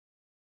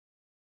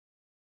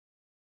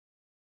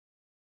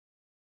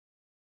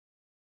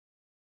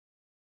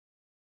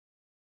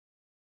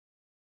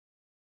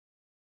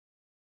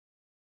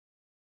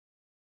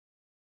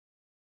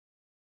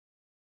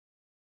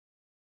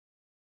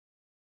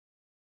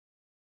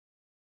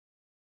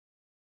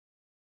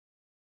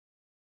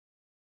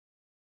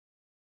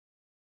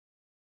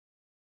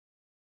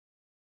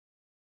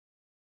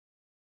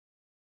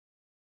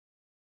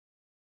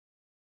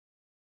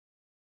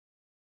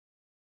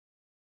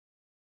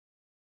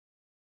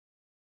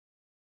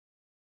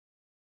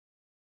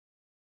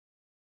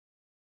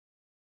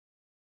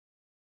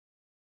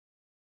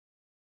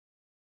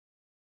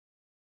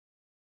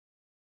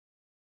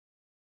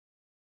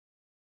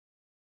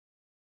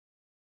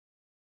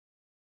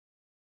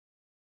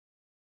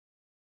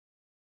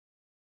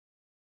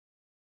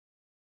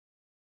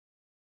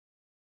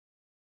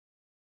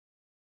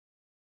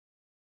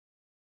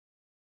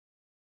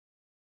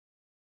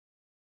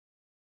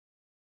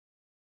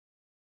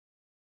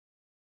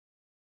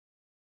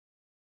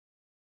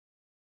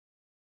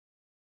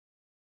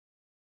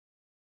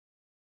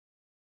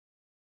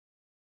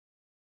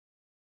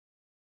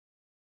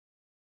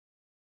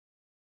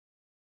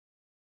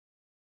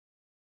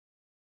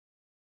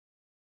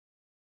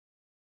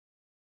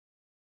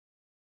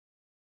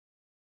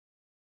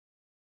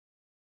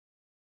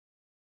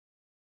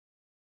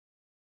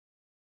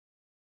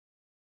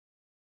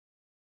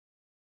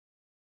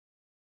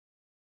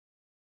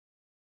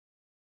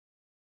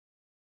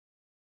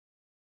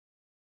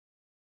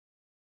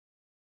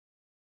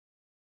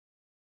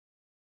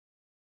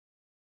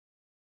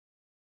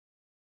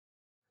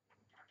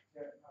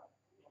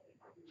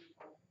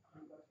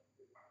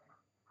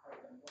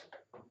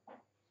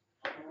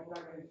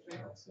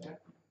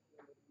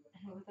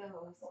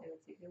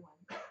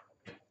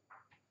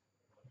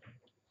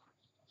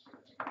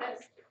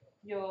That's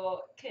your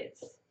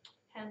kid's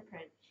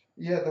handprint.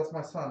 Yeah, that's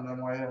my son and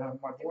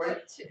my boy.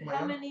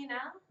 How many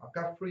now? I've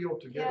got 3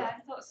 altogether. Yeah, I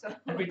thought so.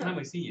 Every time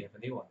we see you, have a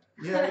new one.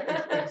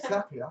 Yeah,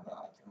 exactly. I don't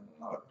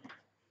know.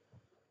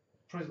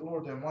 Praise the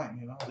Lord, they're mine.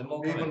 You know,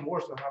 it'll be even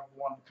worse to have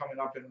one coming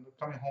up and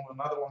coming home,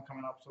 another one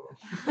coming up. So.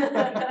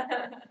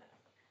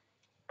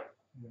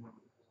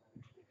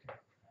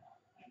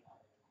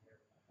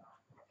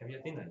 Have you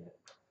had dinner yet?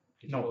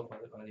 Did No. You go for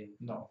the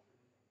No.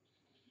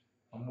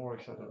 I'm more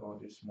excited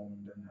about this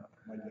moment than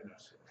my dinner.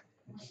 So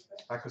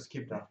I could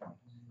skip that one.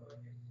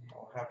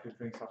 I'll have a few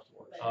drinks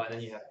afterwards. Oh, and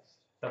then you have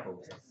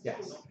doubles.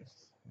 Yes.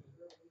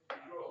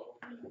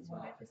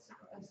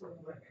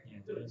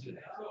 Yeah, don't do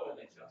that.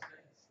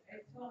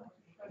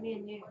 Me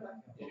and you.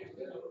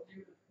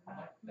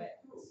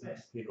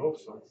 He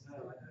hopes so.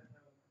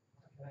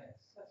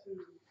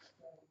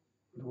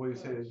 The way you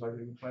say it is like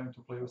you're planning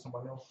to play with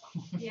somebody else.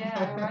 Yeah,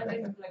 I'd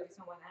rather play with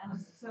someone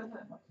else.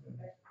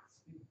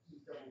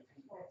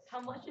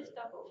 How much is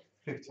double?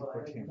 50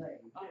 per team. Oh,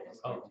 that's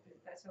Oh. good.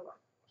 That's a lot.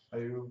 Are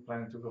you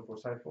planning to go for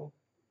side pool?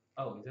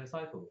 Oh, is there a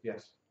cycle?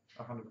 Yes,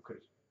 100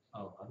 quid.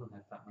 Oh, I don't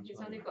have that much. He's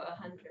money. only got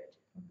 100.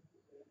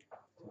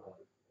 Too bad.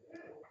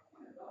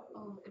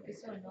 Oh, it'd be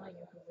so annoying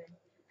if we win.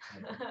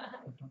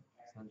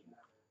 600.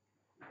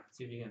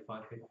 See if you get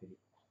 550.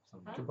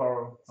 Something. To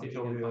borrow See if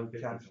you until get you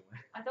 550 can.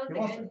 somewhere. I don't He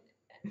think. wants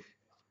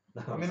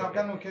I mean, I've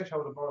got no cash. I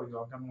would borrow you.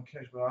 I've got no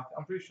cash, but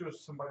I'm pretty sure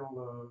somebody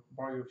will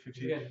borrow you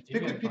 50.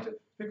 Pick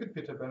with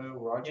Peter, Ben,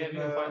 Raj, Yeah, we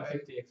can find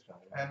 50 extra.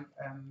 and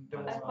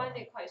there was, I find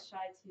it quite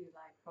shy to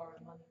like borrow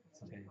money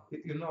from people.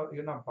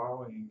 you're not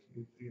borrowing.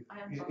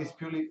 It's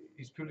purely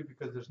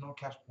because there's no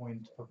cash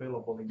point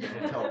available in the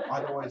hotel.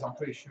 Otherwise, I'm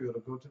pretty sure you'll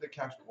go to the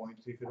cash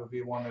point if it'll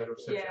be one at a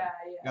reception. Yeah,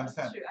 You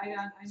understand? True. I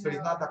know. So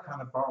it's not that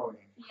kind of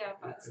borrowing. Yeah,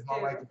 but It's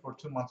not like for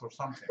 2 months or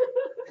something.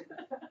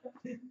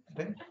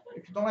 Then,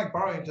 if you don't like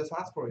borrowing, just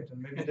ask for it,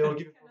 and maybe they'll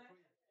give it for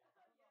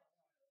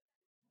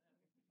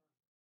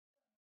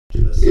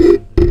free.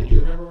 Do you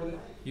remember where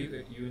you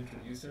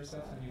introduced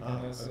yourself and you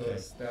can also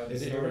tell the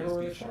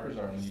stories before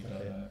when you've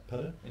done that?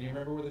 Pardon? And you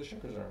remember where the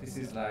checkers are? This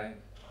is live.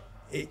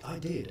 I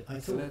did. I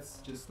So thought. let's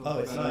just Oh, talk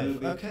it's about a little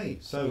live. bit Okay,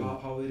 so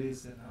how it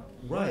is and how.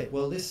 right.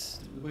 Well,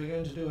 we're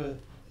going to do a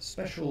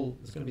special.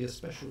 There's going to be a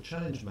special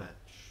challenge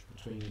match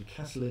between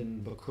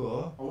Catalin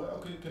Bakur. Oh,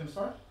 okay, can you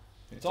start?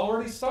 It's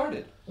already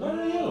started.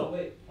 No,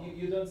 wait,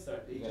 you don't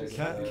start.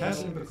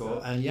 Catalin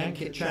Bakur and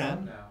Yankit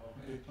Chan.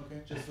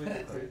 Okay. Just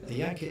wait.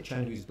 Yankit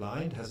Chan, who's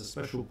blind, has a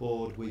special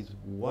board with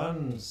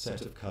one set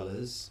of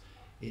colours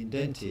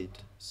indented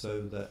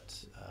so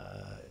that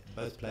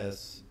both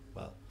players,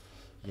 well,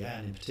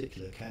 Jan in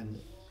particular, can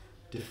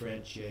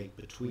differentiate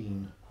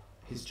between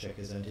his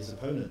checkers and his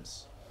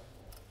opponents.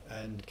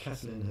 And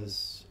Catalin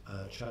has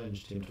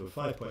challenged him to a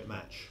 5-point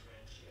match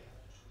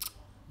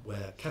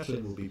where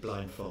Catalin will be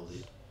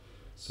blindfolded,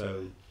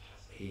 so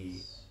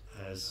he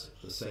has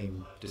the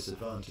same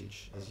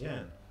disadvantage as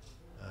Jan.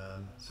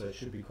 So it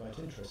should be quite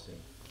interesting.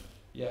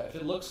 Yeah, if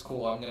it looks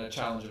cool, I'm going to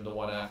challenge him to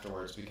one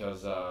afterwards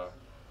because I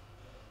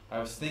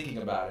was thinking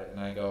about it and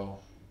I go,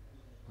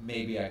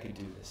 maybe I could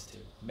do this too.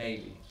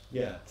 Maybe.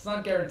 Yeah. It's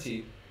not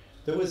guaranteed.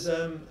 There was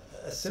a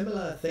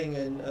similar thing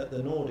at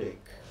the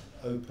Nordic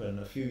Open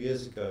a few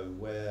years ago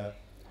where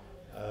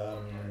I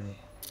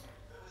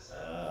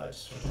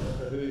just don't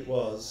remember who it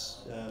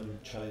was,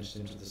 challenged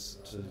him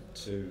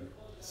to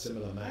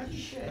similar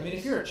match. I mean,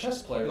 if you're a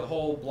chess player, the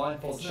whole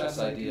blindfold chess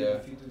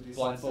idea,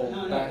 blindfold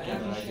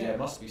backgammon idea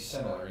must be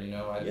similar, you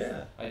know?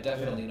 I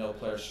definitely know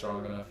players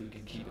strong enough who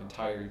can keep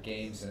entire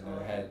games in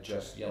their head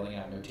just yelling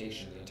out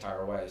notation the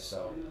entire way,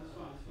 so...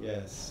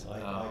 Yes,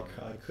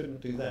 I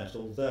couldn't do that,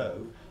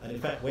 although, and in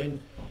fact when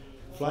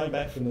flying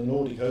back from the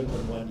Nordic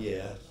Open one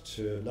year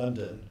to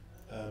London,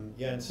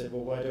 Jan said,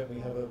 well, why don't we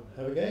have a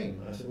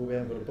game? I said, well, we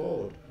haven't got a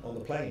board on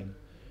the plane.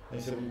 And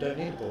he said, well, we don't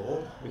need a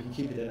board, we can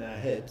keep it in our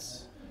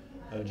heads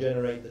and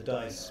generate the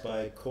dice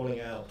by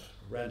calling out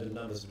random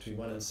numbers between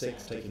 1 and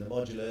 6, taking the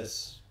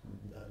modulus,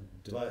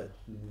 divide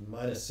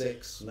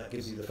 -6, and that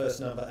gives you the first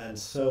number, and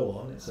so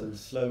on. It's a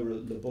slow,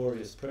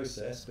 laborious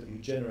process, but you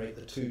generate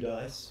the 2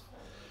 dice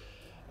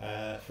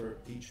for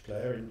each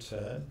player in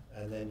turn,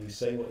 and then you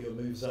say what your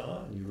moves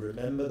are, and you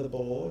remember the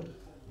board,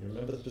 you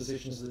remember the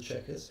positions of the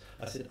checkers.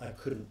 I said I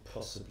couldn't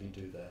possibly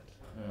do that,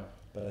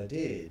 but I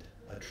did.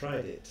 I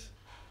tried it,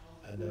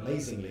 and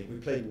amazingly, we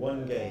played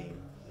one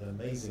game, and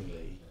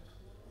amazingly,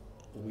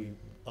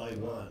 I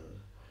won.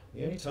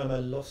 The only time I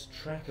lost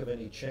track of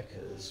any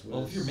checkers was...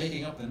 Well, if you're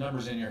making up the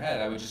numbers in your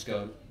head, I would just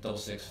go double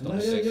six. No,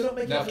 you're not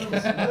making up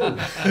numbers. No.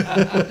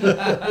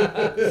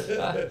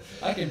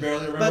 I can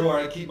barely remember where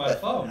I keep my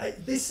phone. I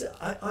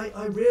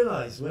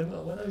realised when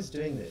I was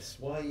doing this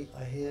why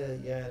I hear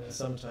Jan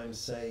sometimes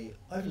say,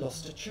 I've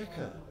lost a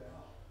checker.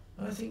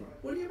 And I think,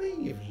 what do you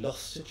mean you've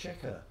lost a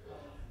checker?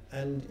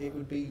 And it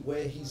would be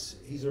where he's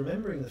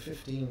remembering the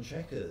 15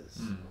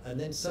 checkers, and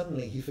then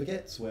suddenly he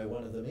forgets where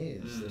one of them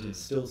is, that it's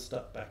still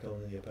stuck back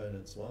on the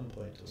opponent's 1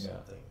 point or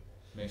something.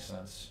 Makes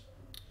sense.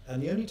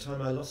 And the only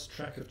time I lost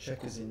track of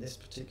checkers in this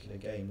particular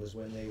game was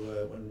when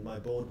when my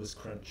board was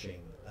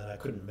crunching, and I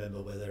couldn't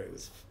remember whether it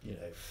was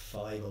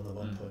 5 on the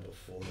 1 point or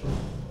 4 on the 1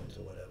 point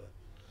or whatever.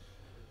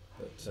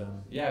 But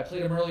yeah, I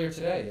played him earlier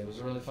today. It was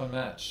a really fun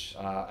match.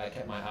 I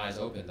kept my eyes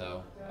open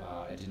though.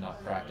 I did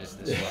not practice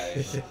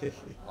this way,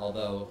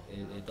 although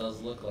it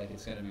does look like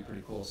it's going to be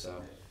pretty cool.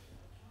 So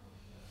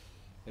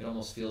it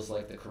almost feels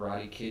like the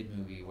Karate Kid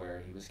movie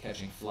where he was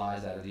catching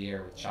flies out of the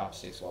air with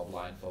chopsticks while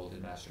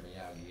blindfolded Master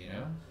Miyagi. You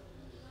know?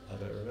 I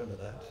don't remember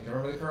that. You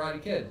remember the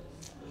Karate Kid?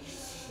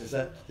 Is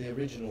that the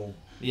original?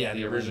 Yeah,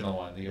 the original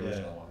one. The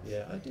original one.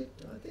 Yeah, I did.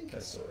 I think I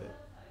saw it.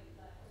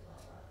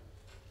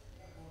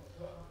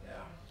 Yeah.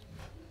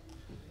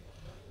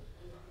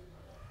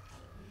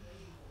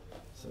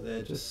 So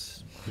they're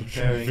just Trying to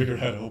preparing. figure out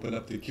how to open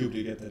up the cube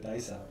to get the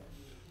dice out.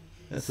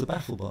 That's the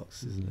baffle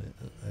box, isn't it?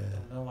 I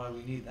don't know why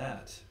we need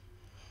that.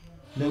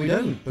 No, we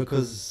don't,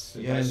 because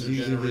The Jan's dice are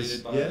using generated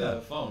his by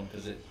the phone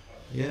because it.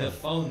 yeah. The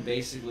phone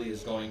basically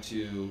is going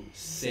to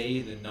say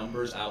the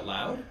numbers out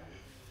loud.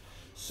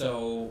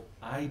 So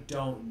I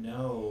don't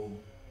know.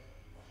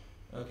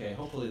 Okay,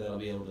 hopefully that'll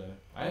be able to.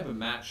 I have a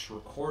match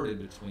recorded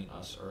between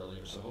us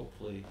earlier, so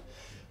hopefully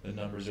the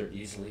numbers are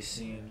easily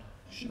seen.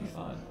 Should be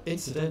fun.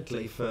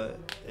 Incidentally, for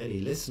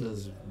any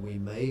listeners we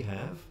may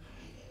have,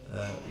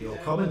 your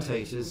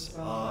commentators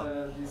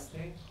are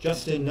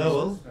Justin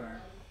Noel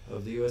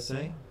of the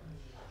USA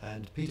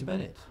and Peter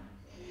Bennett.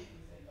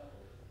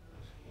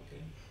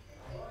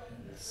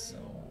 So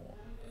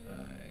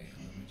let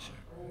me check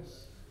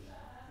this.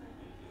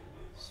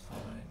 It's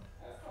fine.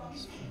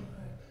 It's fine.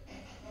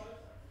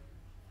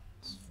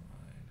 It's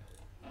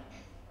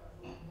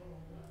fine.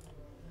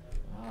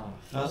 Ah,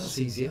 That's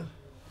easier.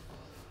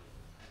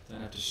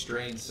 don't have to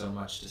strain so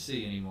much to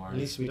see anymore. At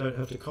least we don't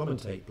have to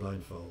commentate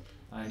blindfold.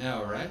 I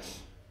know, right?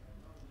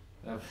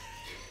 That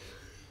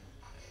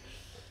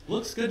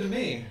looks good to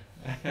me.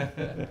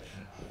 That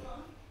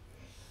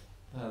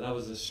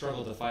was a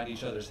struggle to find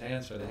each other's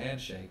hands for the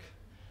handshake.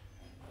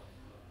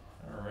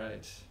 All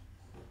right.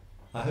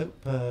 I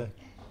hope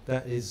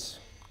that is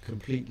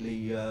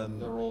completely. The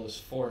roll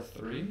is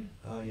 4-3.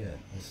 Oh yeah,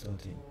 I'm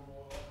starting.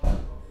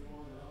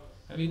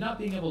 I mean, not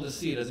being able to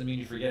see doesn't mean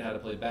you forget how to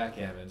play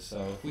backgammon. So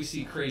if we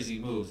see crazy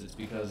moves, it's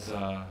because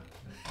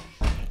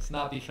it's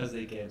not because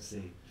they can't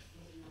see.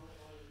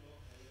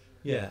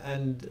 Yeah,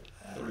 and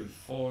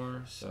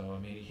 3-4. So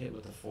I mean, he hit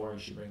with the 4. He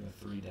should bring the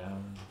 3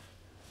 down.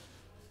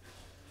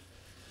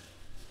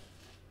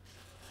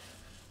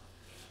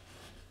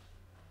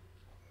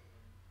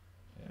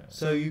 Yeah.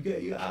 so you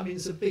get. I mean,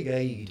 it's a big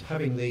aid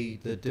having the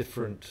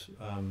different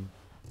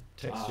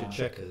textured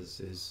checkers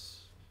is.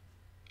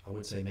 I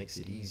would say makes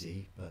it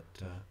easy, but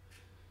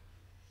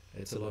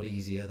it's a lot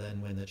easier than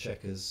when the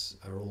checkers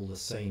are all the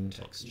same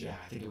texture. Yeah,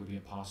 I think it would be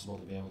impossible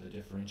to be able to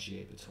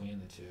differentiate between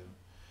the two.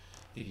 I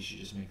think you should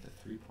just make the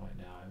 3-point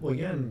now. Well,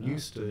 Jan Not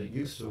used to make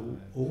the 5.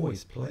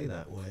 always play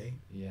that way.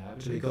 Yeah, I would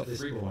till he make got the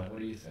this 3-point. board. What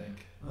do you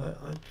think? What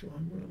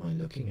am I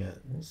looking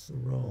at? What's the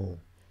roll?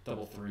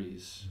 Double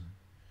 3s.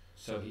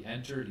 So he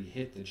entered, he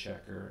hit the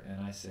checker, and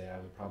I say I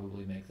would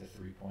probably make the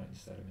 3-point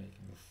instead of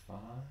making the 5.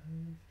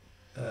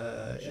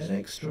 An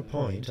extra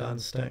point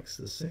unstacks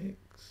the 6.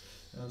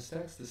 No, it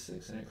stacks the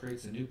 6 and it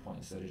creates a new point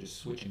instead of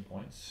just switching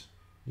points.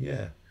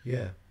 Yeah,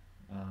 yeah.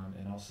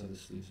 And also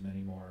this leaves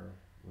many more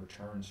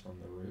returns from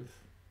the roof.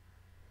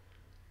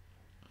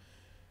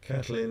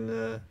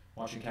 Catalin.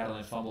 Watching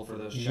Catalin fumble for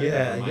those checkers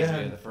Yeah, reminds yeah.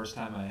 me of the first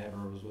time I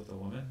ever was with a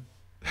woman.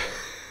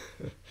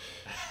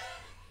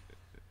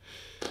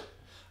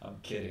 I'm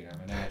kidding,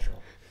 I'm a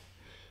natural.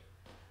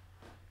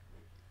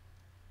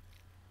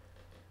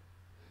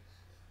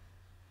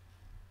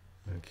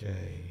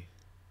 Okay.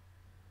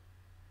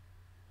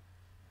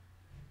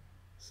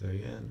 So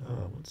Jan.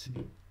 Oh, what's he?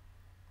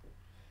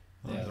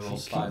 Yeah, I the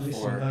roll's keep missing-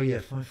 5-4. Oh yeah,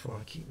 5-4.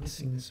 I keep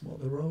missing this. What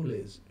the roll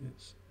is?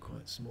 It's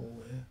quite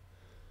small there.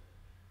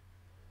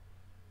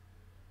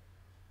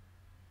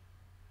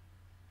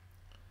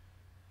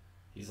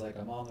 He's like,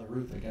 I'm on the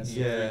roof against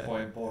Yeah. the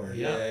 3-point board.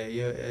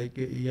 Yeah.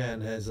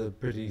 Jan has a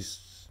pretty You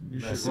should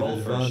massive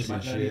roll first, you might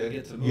advantage not here. even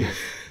get to move.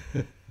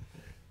 Yeah.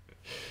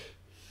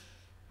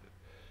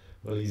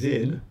 Well, he's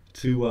in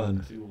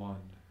 2-1. 2-1.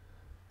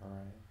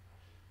 Alright.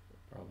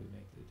 Probably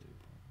make the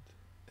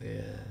 2-point.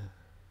 Yeah.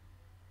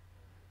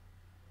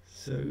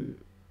 So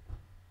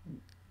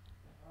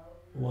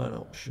one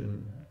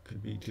option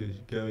could be to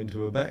go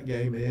into a back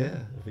game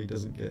here if he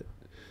doesn't get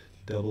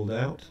doubled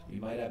out. You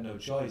might have no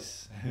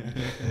choice.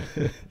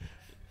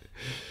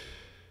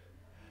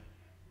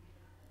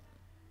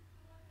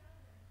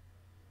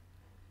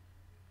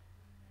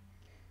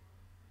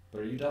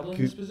 But are you doubling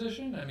this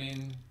position? I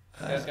mean,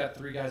 you guys got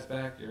 3 guys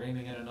back, you're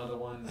aiming at another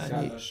one, it's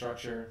got no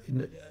structure.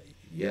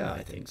 Yeah,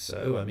 I think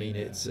so. I mean,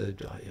 it's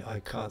I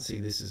can't see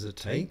this as a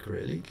take,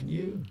 really. Can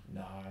you?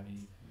 No, I mean,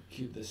 you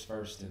cue this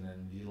first and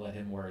then you let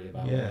him worry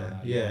about whether or Yeah,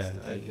 not he yeah,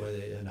 wants to take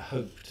it. and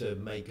hope to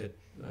make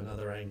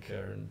another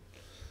anchor and.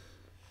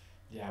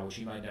 Yeah, which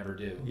he might never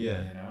do.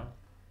 Yeah. You know?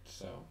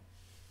 So.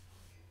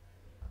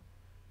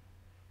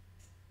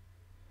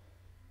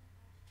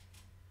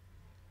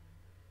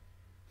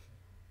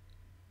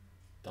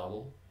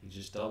 Double. He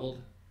just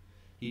doubled.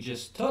 He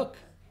just took.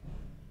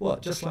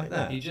 What? Just like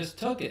that? He just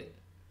took it.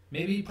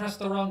 Maybe he pressed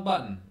the wrong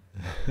button.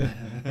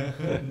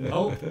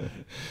 Nope.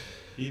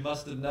 He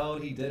must have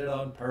known he did it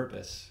on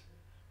purpose.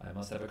 I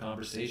must have a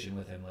conversation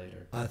with him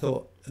later. I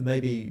thought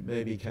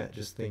maybe Cat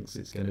just thinks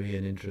it's going to be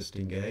an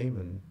interesting game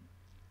and.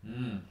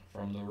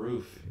 From the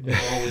roof. Those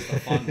are always the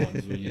fun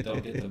ones when you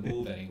don't get to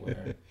move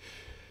anywhere.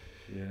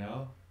 You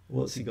know?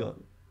 What's he got?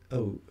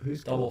 Oh,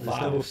 who's Double got this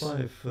fives. double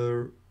five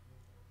for?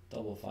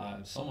 Double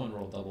five. Someone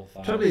rolled double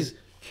five. Trouble is,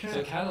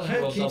 So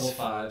Catalin rolled double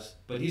fives,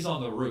 but he's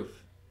on the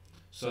roof.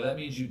 So that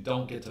means you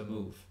don't get to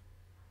move.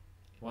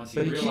 Once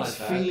you But he realize keeps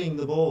that. feeling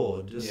the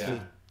board. Just Yeah.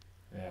 to,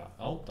 Yeah.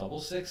 Oh, double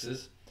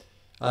sixes.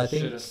 I Should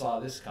think have saw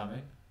this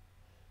coming.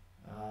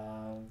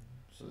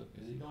 So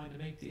is he going to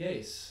make the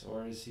ace,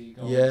 or is he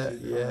going to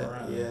come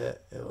around?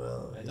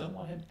 Well, I don't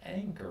want him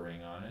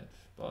anchoring on it,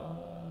 but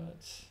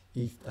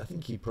I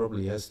think he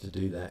probably has to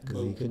do that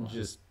because he can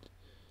just.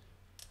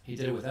 he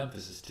did it with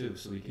emphasis too,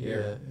 so he could hear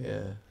Yeah, it,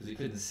 yeah. because he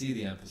couldn't see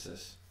the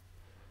emphasis.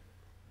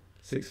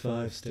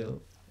 6-5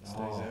 still stays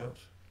Oh. out.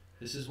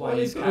 This is why Well,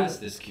 he's he's got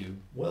passed this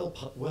cube. Well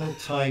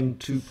timed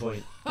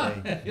 2-point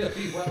game. He'll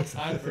be well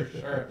timed for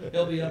sure.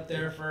 He'll be up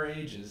there for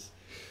ages.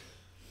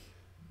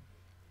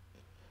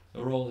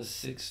 The roll is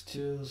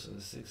 6-2, so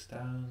the 6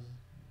 down.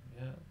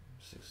 Yeah,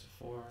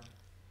 6-4.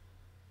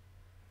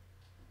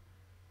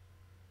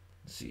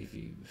 Let's see if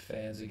he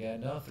fans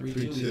again. No, 3-2.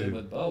 He's in 3-2.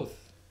 with both.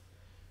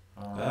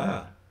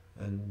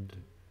 And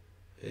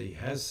he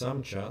has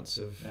some chance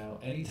of. Now,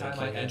 anytime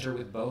I making it. enter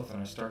with both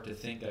and I start to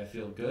think I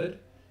feel good,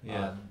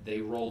 Yeah.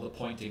 they roll the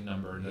pointing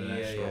number in the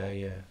next roll.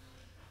 Yeah.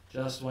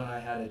 Just when I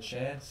had a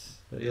chance.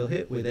 But he'll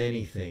hit with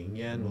anything.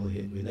 Yan will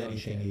hit with No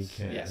anything chance.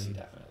 he can. Yes, he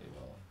definitely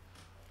will.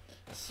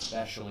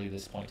 Especially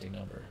this pointing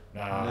number.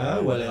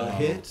 No, well, he'll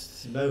hit.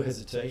 No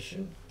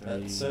hesitation.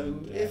 So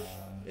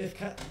if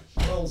Cat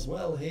rolls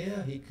well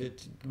here, he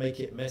could make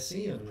it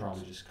messy I'm and.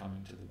 probably just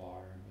coming to the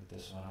bar with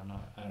this one. I don't know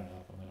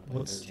if I'm going to play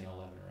What's- 13-11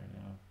 right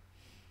now.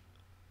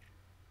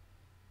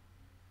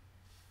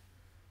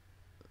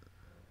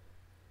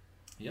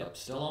 Yep,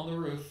 still on the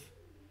roof.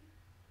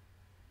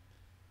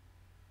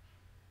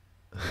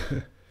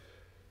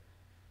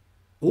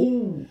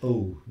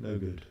 Oh, no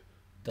good.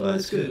 Oh,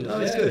 it's good. Oh,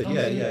 it's good. Comes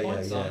Yeah, in yeah, with yeah,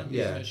 points yeah, on him, gives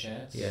yeah. him a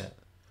chance. Yeah.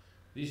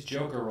 These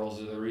joker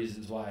rolls are the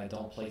reasons why I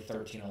don't play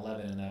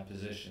 13-11 in that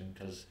position,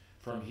 because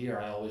from here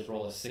I always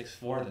roll a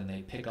 6-4, then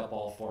they pick up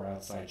all 4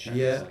 outside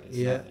checkers like it's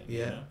nothing.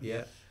 You know?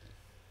 yeah.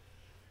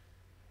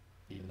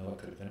 Even though it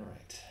could have been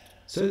right.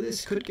 So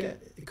this could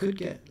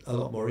get a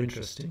lot more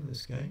interesting,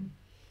 this game.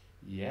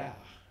 Yeah,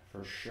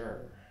 for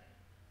sure.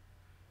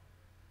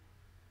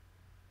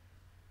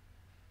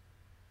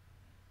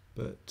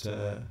 But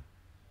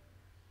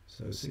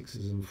so 6s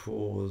and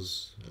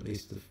 4s, at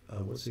least the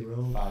what's he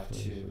roll?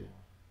 5-2.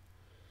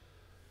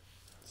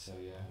 So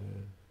yeah,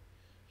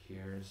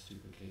 here it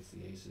duplicates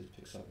the aces,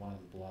 picks up one of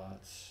the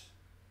blots.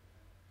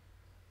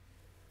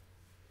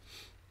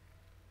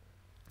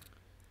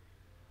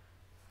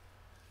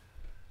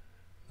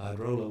 I'd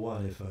roll a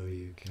 1 if I were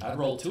you. Ken. I'd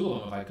roll 2 of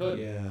them if I could.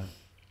 Yeah.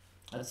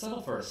 I'd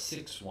settle for a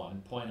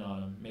 6-1, point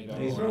on him. Maybe I'll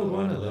He's roll rolled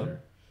one another of them.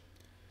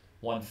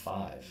 later.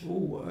 1-5.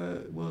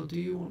 Oh, well, do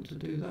you want to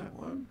do that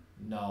one?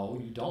 No,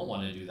 you don't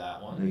want to do that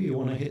No, one. you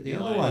want to hit the You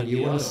other wanna one. hit You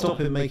the want other to stop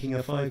one. him making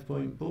a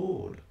 5-point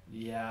board.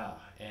 Yeah,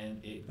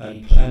 and it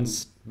And,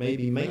 gains and you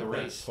maybe make the that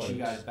race. point. 2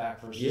 guys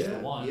back versus Yeah, the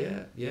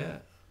 1. yeah.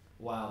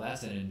 Wow,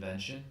 that's an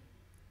invention.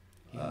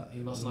 He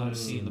must not have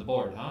seen the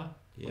board, huh?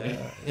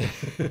 Yeah.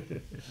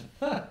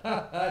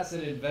 That's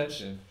an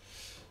invention.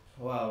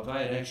 Wow, if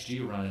I had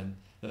XG running,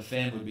 the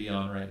fan would be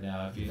on right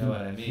now, if you know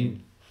what I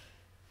mean.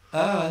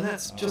 And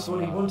that's just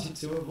what he wanted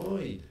to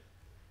avoid.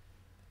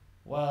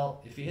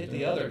 Well, if he hit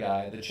the other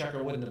guy, the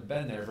checker wouldn't have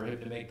been there for him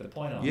to make the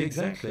point on. Yeah,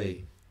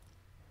 exactly.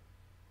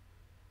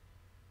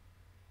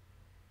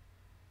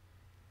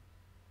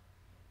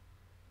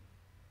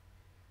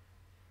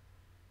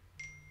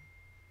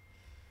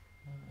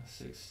 Uh,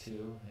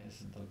 6-2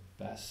 isn't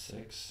the best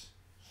 6.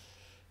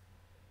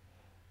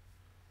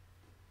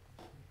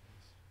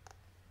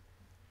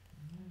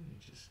 You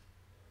just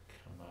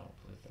come out,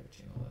 play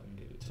 13-11,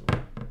 give it to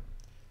him.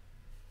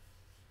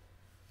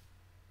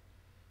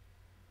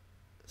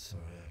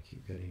 Sorry, I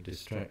keep getting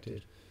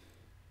distracted.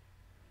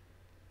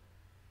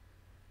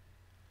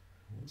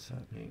 What's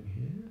happening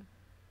here?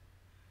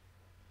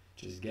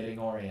 Just getting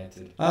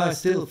oriented.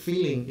 Still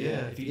feeling,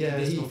 yeah. If he did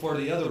this before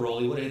the other roll,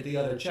 he would have hit the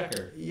other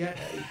checker.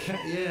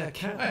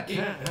 Cat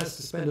has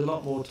to spend a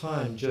lot more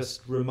time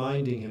just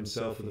reminding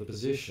himself of the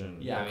position.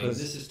 Yeah, I mean,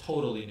 because- this is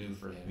totally new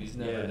for him. He's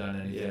never Yeah,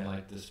 done anything yeah.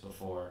 like this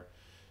before.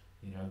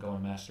 You know,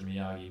 going Master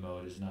Miyagi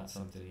mode is not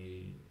something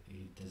he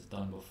has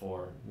done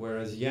before.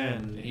 Whereas Yan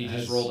And he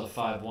has... just rolled a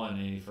 5-1 and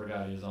he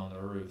forgot he was on the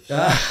roof. So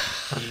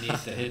he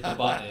needs to hit the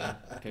button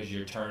because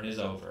your turn is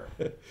over.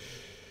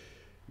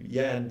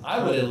 Yan.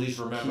 I would at least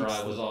remember keeps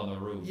I was on the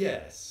roof.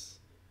 Yes.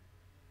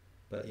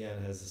 But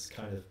Yan has this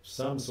kind of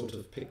some sort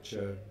of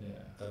picture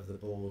Yeah. of the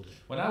board.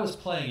 When I was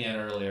playing Yan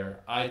earlier,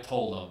 I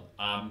told him,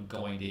 I'm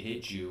going to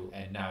hit you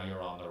and now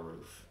you're on the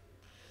roof.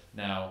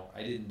 Now,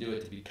 I didn't do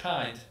it to be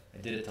kind. I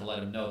did it to let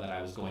him know that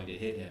I was going to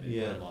hit him and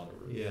put him on the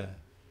roof. Yeah.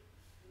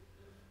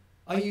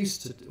 I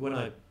used to, when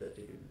I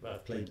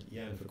played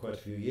Jan for quite a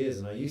few years,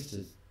 and I used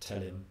to tell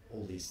him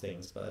all these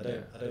things, but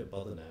I don't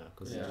bother now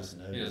because he just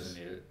knows. He doesn't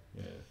need it.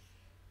 Yeah.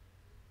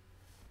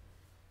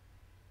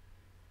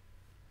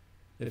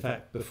 In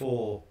fact,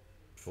 before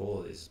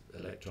this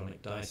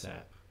electronic dice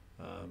app,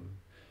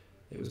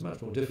 it was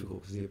much more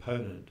difficult because the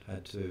opponent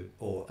had to,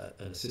 or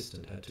an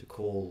assistant had to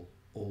call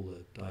all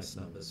the dice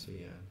numbers for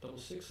Jan.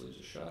 6 leaves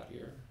a shot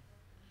here.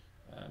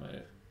 I might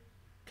have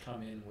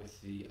come in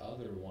with the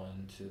other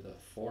one to the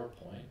 4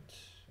 point,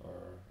 or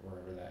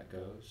wherever that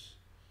goes.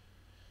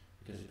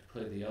 Because if you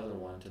play the other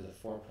one to the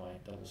 4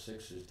 point,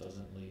 6s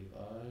doesn't leave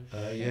a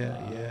shot.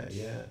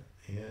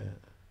 Yeah.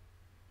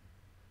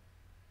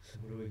 So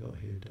what do we got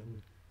here?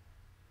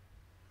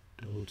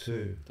 Double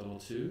two. Double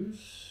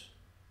 2s.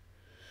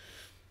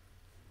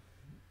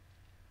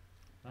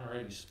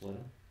 Alright, you split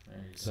them. There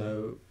you go.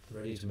 So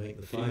ready to make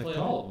the Did you 5 play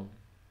point? all of them?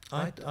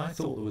 I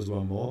thought there was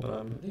one more, but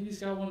I think he's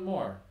got one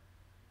more.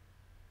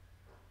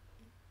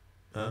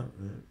 Well,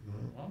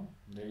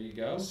 there you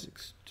go.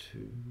 6-2.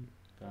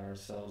 Got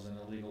ourselves in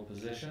a legal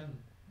position.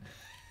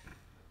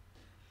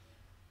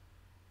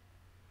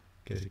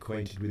 Get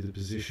acquainted with the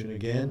position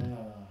again.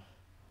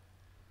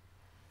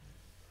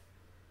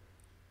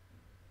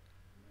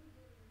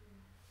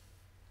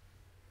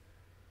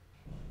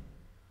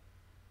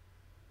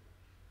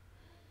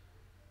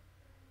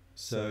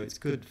 So it's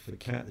good for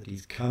Cat that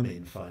he's come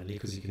in finally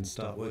because he can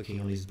start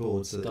working on his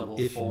board. So that Double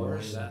if and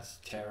 4s, when- that's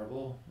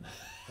terrible.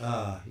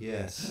 Ah,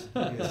 yes.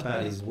 It's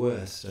about his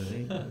worst, I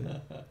think.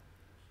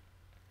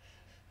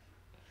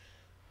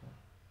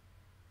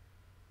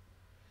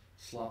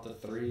 Slot the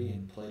 3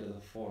 and play to the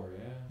 4,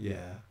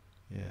 yeah?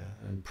 Yeah.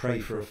 And pray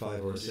for a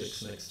 5 or a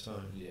 6 next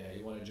time. Yeah,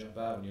 you want to jump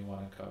out and you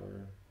want to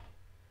cover.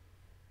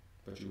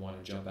 But you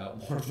want to jump out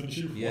more than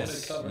you want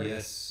Yes, to cover.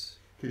 yes.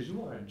 Because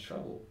you are in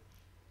trouble.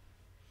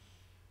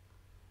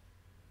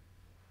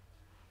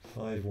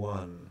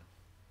 5-1.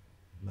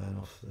 Man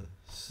off the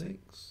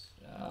 6.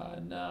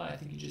 No, I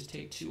think you just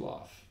take 2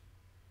 off.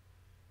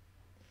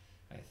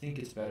 I think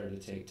it's better to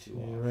take 2 You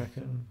off.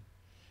 reckon?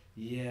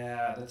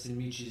 Yeah, that's in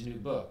Michi's new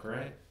book,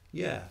 right?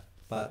 Yeah,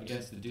 but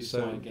Against the Deuce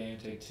so- Point game,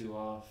 take 2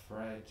 off,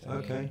 right? I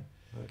okay, mean,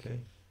 okay.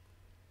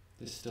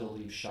 this still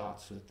leaves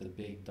shots with the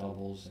big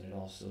doubles, and it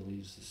also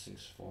leaves the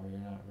 6-4. You're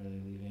not really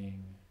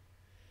leaving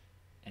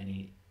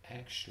any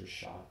extra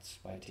shots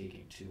by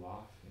taking 2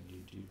 off, and you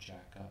do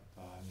jack up.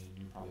 I mean,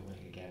 you're probably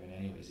winning a gammon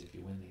anyways if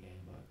you win the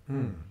game,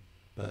 but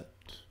But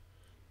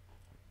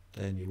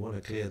then you want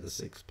to clear the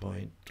 6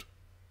 point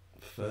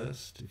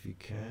first if you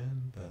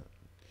can. But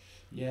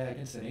yeah,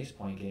 against an ace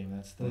point game,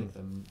 that's the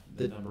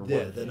number one.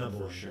 Yeah, the thing number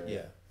for one. sure.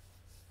 Yeah.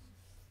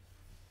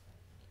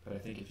 But I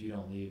think if you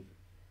don't leave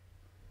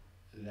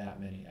that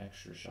many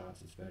extra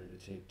shots, it's better to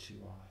take 2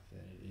 off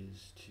than it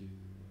is to.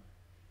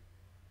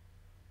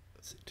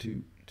 That's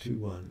it,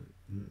 2-1.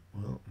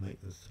 Well,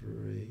 make the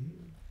 3.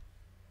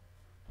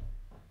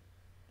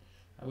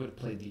 I would have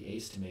played the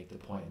ace to make the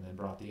point and then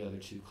brought the other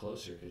 2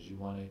 closer because you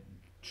want to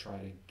try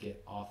to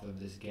get off of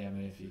this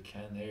gammon if you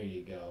can. There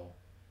you go.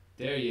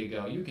 There you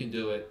go. You can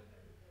do it.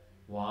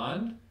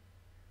 1,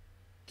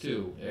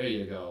 2. There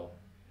you go.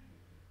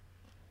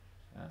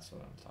 That's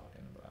what I'm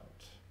talking about.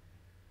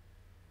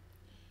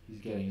 He's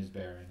getting his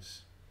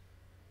bearings.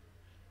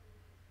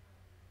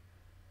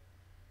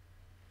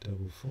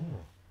 Double 4.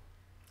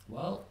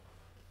 Well.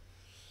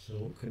 So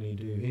what can he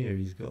do here?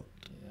 He's got.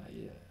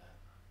 Yeah.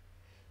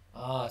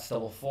 Ah, it's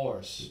double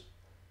 4s.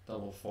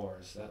 Double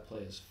 4s. That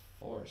play is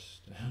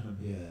forced.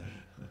 Yeah.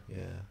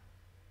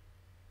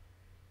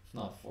 It's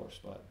not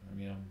forced, but I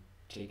mean, I'm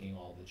taking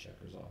all the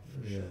checkers off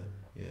for Yeah. sure.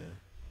 Yeah.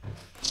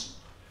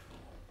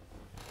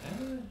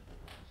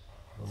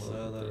 So What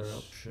other this-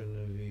 option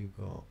have you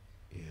got?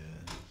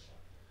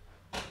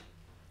 Yeah.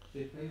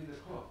 They play with the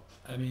clock.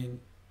 I mean,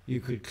 You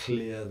could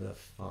clear the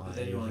 5. but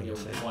then you want to and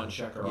get take- one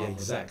checker Yeah, off.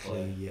 with that exactly.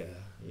 play.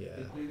 Yeah.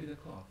 They play with the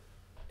clock.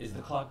 Is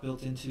the clock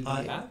built into the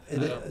app?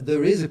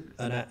 There is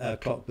a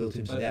clock built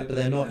into But the app, the- but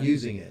they're not yeah.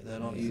 using it. They're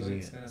not So using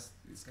it's it.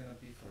 It's gonna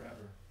be forever.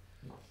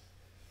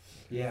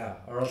 Yeah,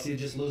 or else you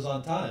just lose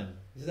on time.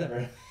 Is that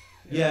right?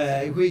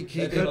 Yeah, he That'd be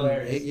couldn't.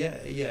 hilarious.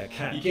 Yeah.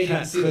 Cat. You can't even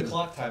Cat see the couldn't.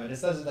 clock time, and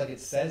it doesn't like it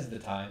says the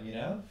time, you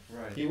know?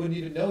 Right. He wouldn't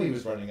even know he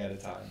was running out of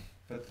time.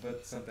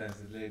 But sometimes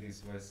the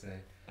ladies will say,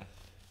 if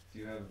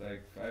you have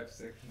like 5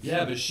 seconds.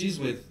 Yeah, but she's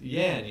with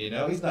Yan, you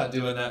know? He's not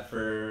doing that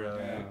for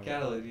Yeah.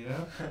 Catalin, you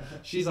know?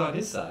 She's on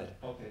his side.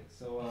 Okay,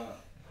 so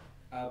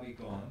I'll be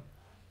gone.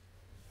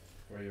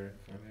 For your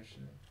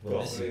information.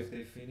 Well, So if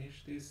they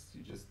finish this,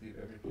 you just leave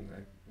everything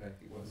like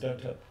it was.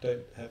 don't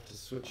have to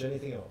switch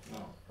anything off.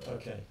 No.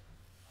 Okay.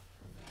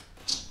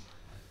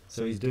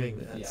 So he's doing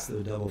that. That's Yeah.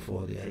 the double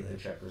 4. Yeah. Take the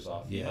checkers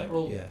off. Yeah. You might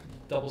roll Yeah.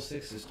 double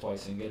 6s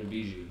twice and get a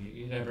BG.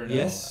 You never know.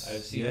 Yes,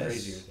 I've seen yes.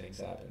 crazier things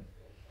happen.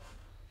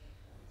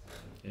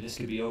 And this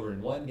could be over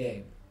in one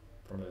game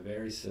from a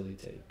very silly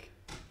take.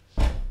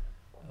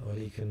 Well,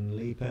 he can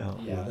leap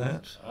out Yeah, with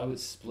that. I would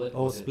split.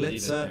 Or with it, split, leave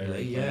it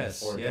certainly, there, yes,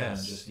 four down,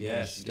 yes, just in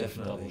yes, case you get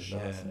double definitely,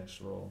 shots yeah.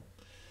 next roll.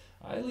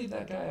 I leave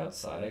that guy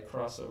outside. I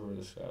cross over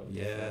the scout.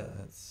 Yeah,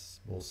 that's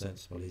more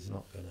sensible. It's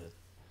not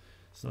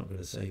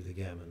gonna save the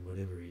gammon,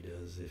 whatever he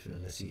does,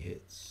 unless he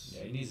hits.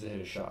 Yeah, he needs to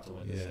hit a shot to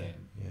win this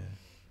game. Yeah.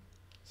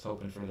 He's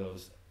hoping for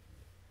those.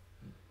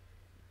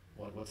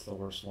 What's the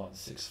worst one?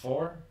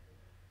 6-4.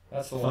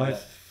 That's the one.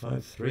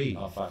 5-3.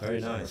 Oh, 5-3. Very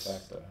nice.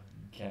 Perfecto.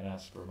 You can't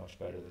ask for much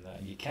better than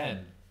that. You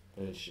can,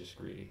 but it's just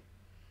greedy.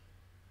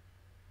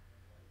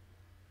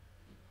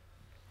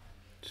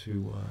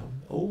 2-1.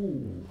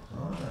 Oh,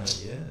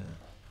 yeah.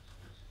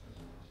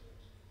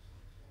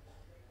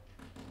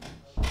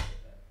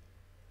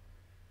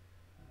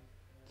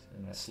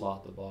 And I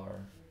slot the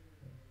bar.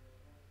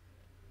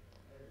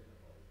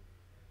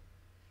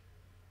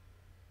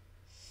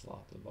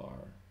 Slot the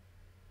bar.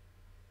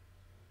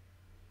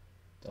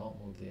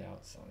 Don't move the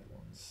outside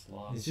one.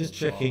 Slot. He's just the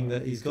checking bar.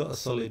 that he's got a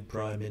solid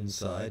prime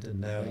inside, and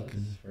now he Does,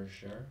 can. for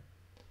sure.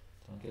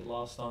 Don't get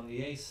lost on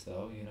the ace,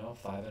 though.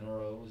 5 in a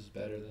row is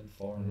better than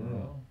 4 in a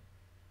row.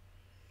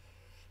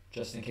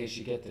 Just in case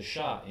you get the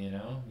shot, you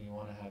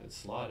want to have it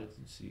slotted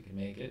so you can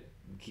make it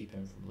and keep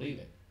him from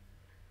leaving.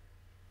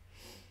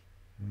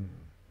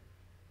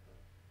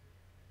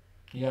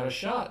 You got a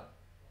shot.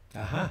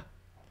 Aha.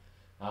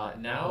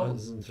 Now,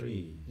 1s and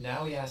 3s.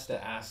 now he has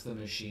to ask the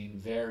machine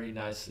very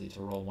nicely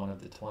to roll one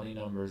of the 20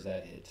 numbers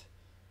that hit.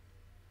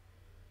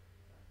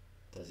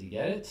 Does he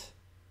get it?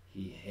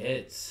 He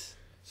hits.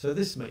 So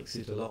this makes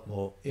it a lot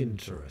more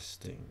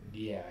interesting.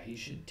 Yeah, he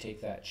should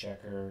take that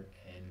checker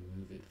and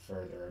move it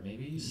further.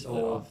 Maybe he's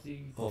split Or off the...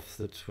 Off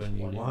the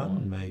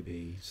 21,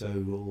 maybe. So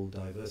all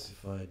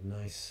diversified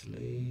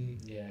nicely.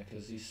 Yeah,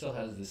 because he still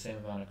has the same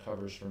amount of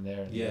covers from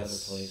there in the other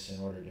place in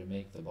order to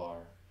make the bar.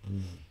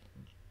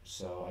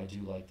 So I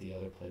do like the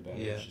other play better.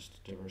 Yeah. It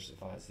just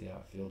diversifies the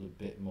outfield a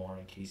bit more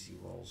in case he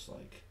rolls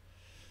like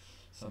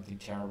something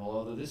terrible.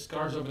 Although this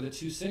guards over the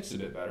 2-6 a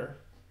bit better.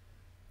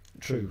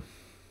 True.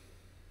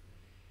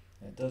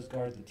 It does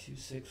guard the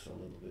 2-6 a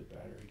little bit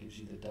better. It gives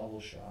you the double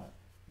shot.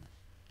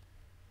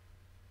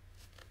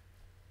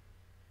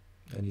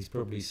 And he's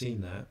probably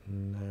seen that,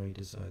 and now he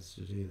decides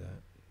to do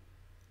that.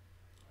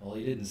 Well,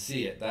 he didn't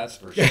see it, that's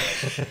for sure.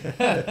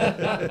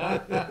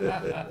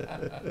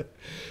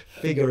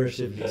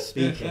 Figuratively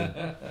speaking.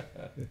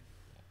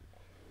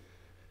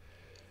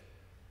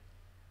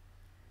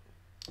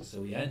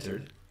 So he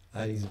entered.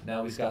 And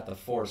Now he's got the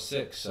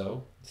 4-6,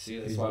 so see,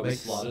 that's he why we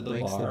makes slotted the the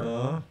bar.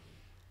 bar.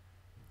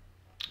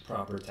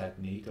 Proper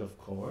technique, of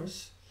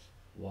course.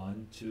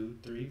 1, 2,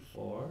 3,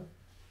 4.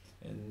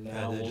 And now And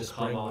then we'll just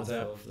come bring off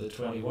without of the the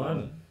 21.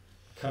 21.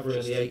 Covering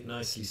Just the 8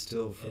 nicely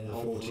still from And the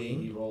hopefully he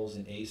 14. rolls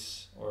an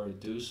ace or a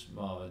deuce.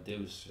 Well, a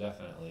deuce,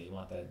 definitely. You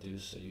want that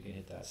deuce so you can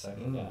hit that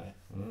second guy.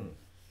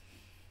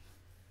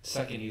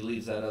 Second, he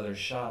leaves that other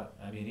shot.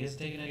 I mean, he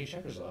hasn't taken any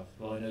checkers off.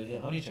 Well, I know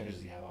how many checkers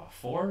does he have off?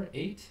 4,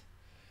 8?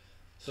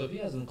 So if he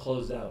hasn't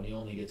closed out and he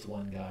only gets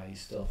one guy,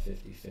 he's still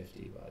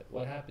 50-50. But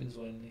what happens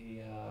when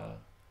he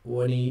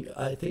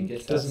I think,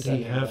 gets that doesn't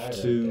he second have guy right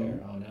to? there?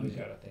 Oh, now he's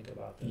got to think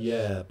about this.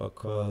 Yeah,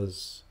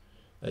 because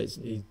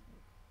if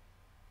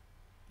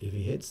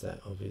he hits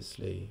that,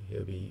 obviously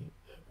he'll be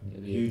He'll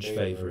a be a huge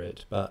favorite.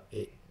 favourite. But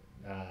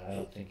I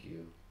don't think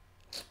you.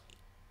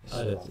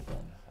 I don't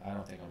I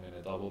don't think I'm going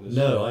to double this.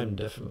 no, one. I'm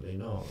definitely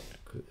not.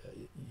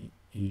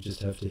 You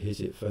just have to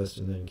hit it first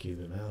and then cube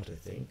him out, I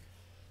think.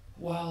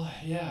 Well,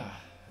 yeah.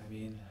 I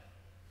mean,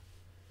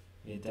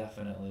 you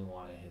definitely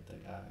want to hit the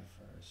guy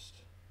first.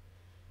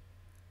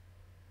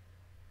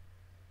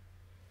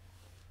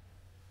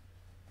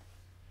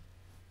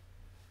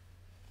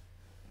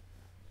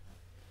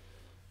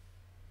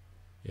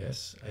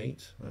 Yes,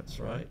 8. That's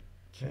right.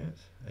 Cat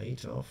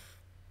 8 off.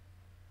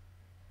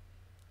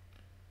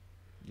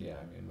 Yeah,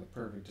 I mean, with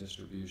perfect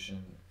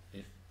distribution,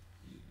 if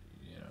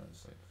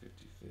it's like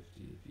 50-50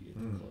 if you get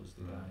to close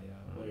the guy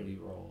out. What did he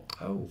roll?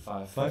 Oh,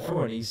 5-4.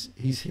 5-4, and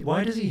he's.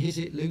 Why does he hit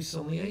it loose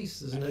on the ace?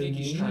 There's I no think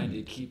he's need. trying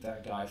to keep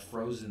that guy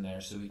frozen there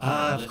so he can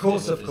Ah, lift of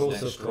course, it of with course,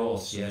 his next of roll,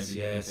 course. so Yes, maybe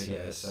he can yes, pick up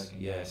the yes, second guy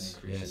and yes,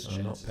 increase yes. his I'm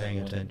not chances of paying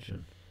winning.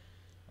 attention.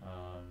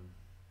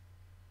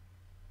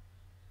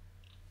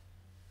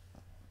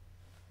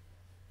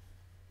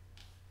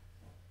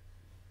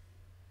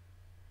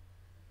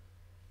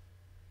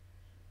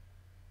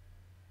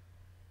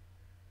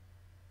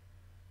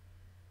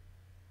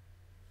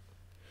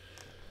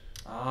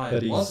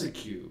 But It was he's- a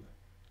cube.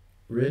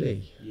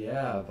 Really?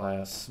 Yeah, by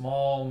a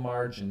small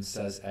margin,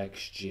 says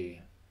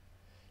XG.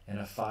 In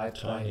a 5-point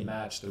Tiny.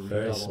 match, the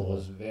Very redouble small.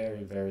 was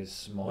very, very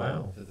small.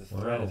 Wow. The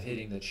threat Wow. of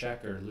hitting the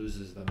checker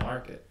loses the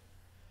market.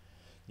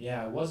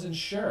 Yeah, I wasn't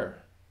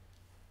sure.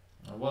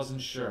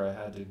 I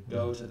had to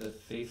go to the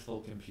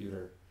faithful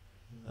computer.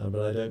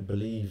 But I don't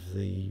believe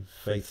the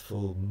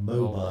faithful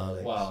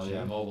mobile. Well, XG.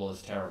 yeah, mobile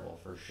is terrible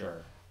for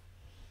sure.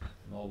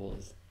 Mobile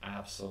is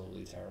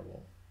absolutely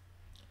terrible.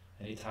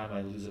 Anytime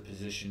I lose a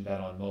position bet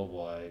on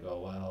mobile, I go,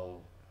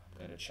 well, I'm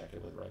going to check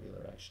it with regular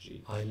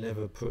XG. I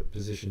never put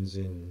positions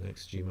in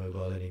XG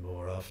Mobile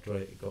anymore after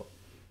it got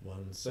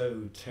one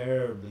so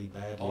terribly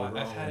badly Oh, wrong.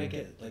 I've had it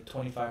get like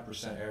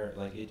 25% error.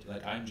 Like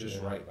I'm just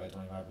Yeah. right by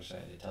 25%.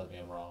 It tells me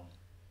I'm wrong,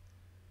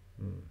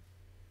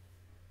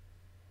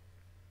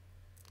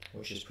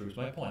 which just proves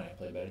my point. I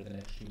play better than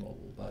XG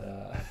Mobile,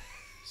 but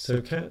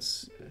So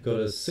Cat's got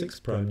a 6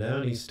 prime now,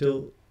 and he's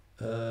still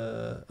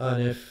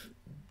and if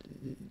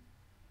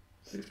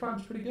 6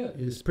 prime's pretty good.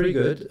 is pretty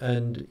good,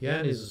 and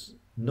Jan is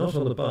not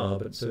on the bar,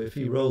 but so if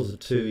he rolls a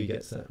 2, he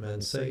gets that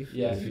man safe.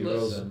 Yeah, if if he he lifts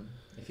rolls, him,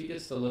 if he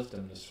gets to lift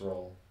him this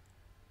roll,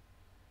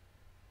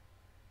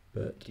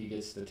 but he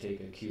gets to take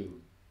a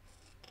cube.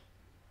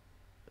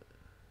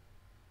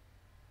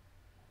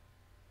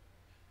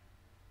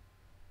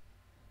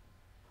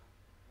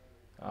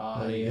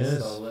 and he gets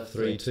has to lift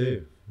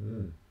 3-2.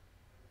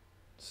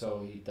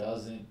 So he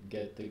doesn't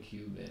get the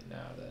cube in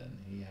now. Then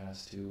he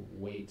has to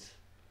wait.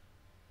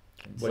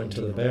 Went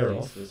to he the bear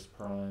completes off. this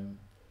prime,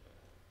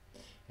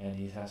 and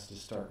he has to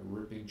start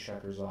ripping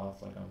checkers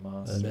off like a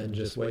monster. And then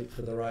just wait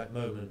for the right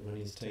moment when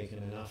he's taken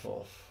enough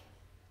off.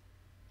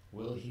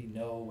 Will he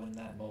know when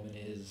that moment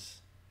is?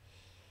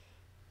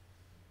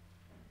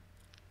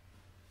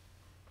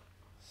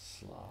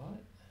 Slot.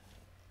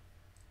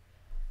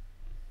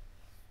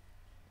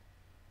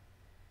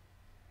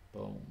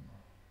 Boom.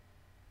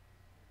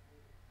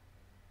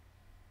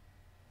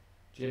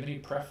 Do you have any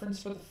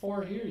preference for the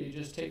 4 here? You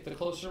just take the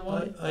closer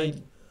one? I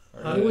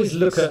Or you always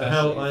look at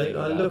how especially think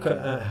I about look that?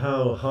 at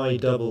how high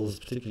doubles,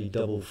 particularly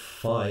double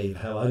 5,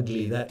 how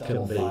ugly that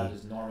Double can be. 5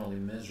 is normally a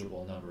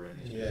miserable number in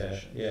these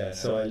positions. Yeah.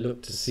 So I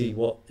look to see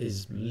what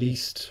is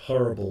least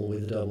horrible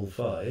with double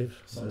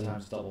 5.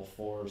 Sometimes double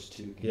 4s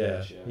too can Yeah,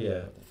 get you. yeah.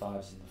 But the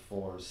 5s and the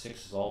 4s,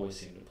 6s always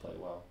seem to play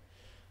well.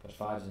 But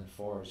 5s and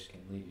 4s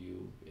can leave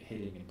you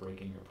hitting and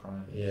breaking your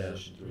prime in Yeah,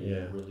 positions where yeah.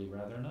 you'd really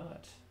rather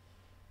not.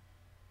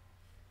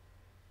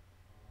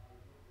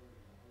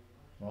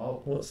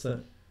 Well, What's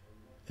that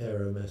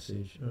error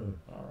message? Oh,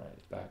 alright,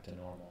 it's back to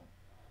normal.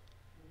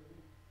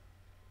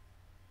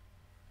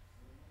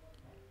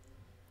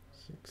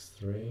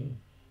 6-3.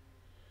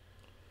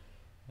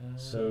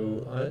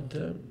 So I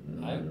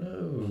don't I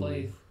know.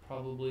 Play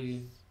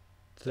probably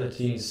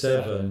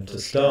 13-7 for to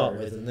start sure.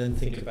 with, and then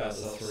think Give about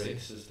the myself 3.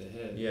 6s to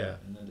hit. Yeah.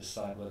 And then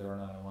decide whether or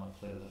not I want to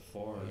play to the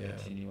 4 or Yeah.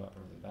 continue up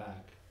from the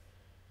back.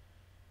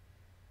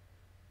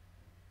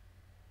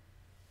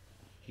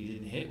 He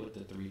didn't hit with the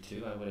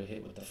 3-2. I would have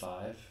hit with the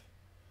 5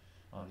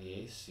 on the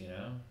ace, you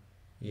know,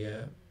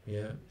 Yeah.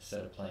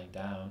 instead of playing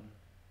down.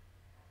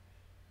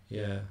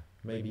 Yeah.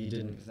 Maybe he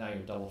didn't, Because now your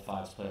double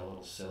 5s play a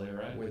little silly,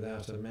 right?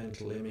 without a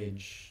mental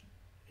image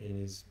in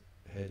his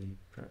head, he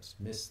perhaps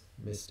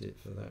missed it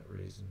for that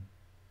reason.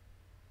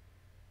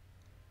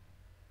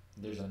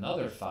 There's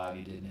another 5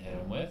 he didn't hit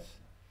him with.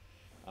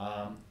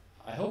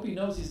 I hope he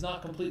knows he's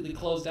not completely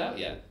closed out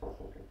yet.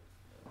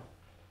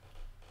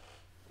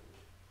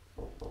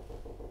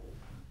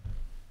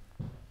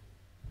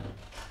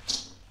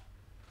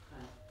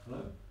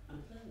 Hello?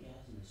 I'm playing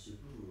guys in the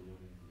Super Rule when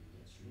you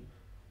get stream.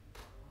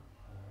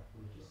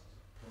 We're just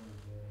kind of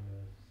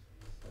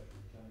a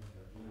special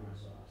challenger.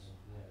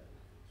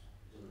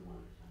 So the one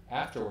time.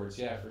 Afterwards,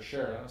 yeah, for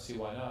sure. I don't see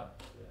why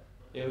not.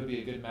 It would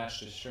be a good match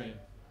to stream.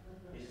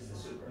 It's just the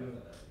Super. I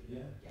thought that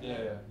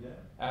would be. Yeah.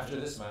 After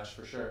this match,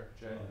 for sure,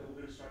 Jay. Okay,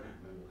 we're gonna start now.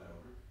 Maybe we'll cut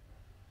over.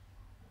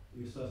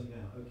 You're starting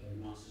now, okay.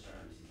 He wants to start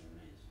every season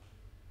remains.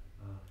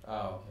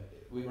 Oh,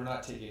 we were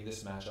not taking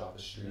this match off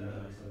the stream.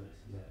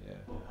 Yeah.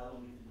 Well, how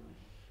long do you think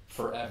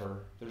it'll Forever.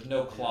 There's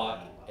no clock,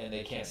 and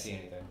they can't see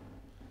anything.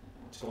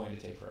 It's going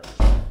to take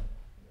forever.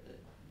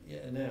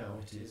 Yeah, now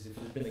it is. If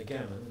it had been a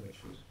gammon, which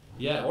was...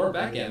 Yeah, or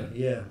backgammon.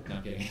 Yeah. No,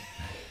 I'm kidding.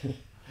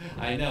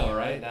 I know,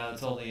 right? Now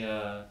it's only,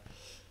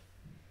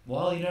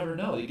 well, you never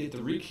know. You get the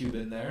recube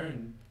in there,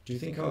 and Do you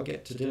think I'll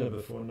get to dinner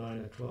before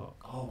 9 o'clock?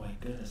 oh my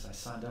goodness, I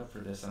signed up for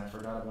this, and I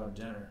forgot about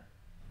dinner.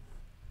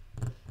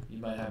 You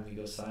might have me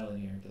go silent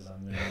here, because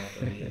I'm going to have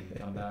to leave and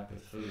come back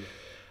with food.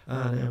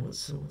 Now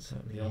what's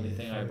happening? The only here?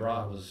 thing I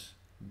brought was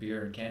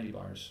beer and candy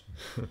bars.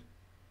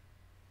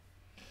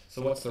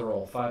 So what's the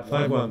roll? 5-1?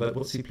 5-1, but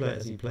what's he played?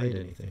 Has he played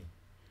anything?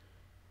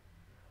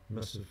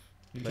 Must have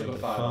You played took a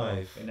the 5,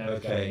 5. and now he's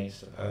got an Okay, ace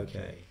to five.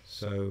 okay.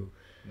 So,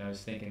 Now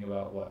he's thinking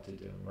about what to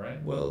do,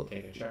 right? well,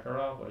 Take a checker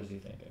off? What is he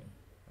thinking?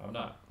 I'm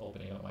not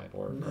opening up my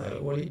board. for no,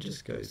 eight. well, he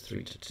just goes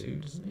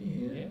 3-2, doesn't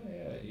he?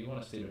 Yeah. You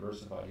want to stay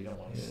diversified. You don't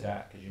want to Yeah.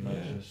 stack because you might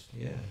Yeah, just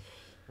yeah.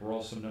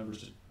 roll some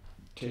numbers to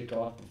take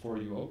off before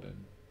you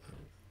open,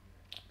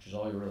 which is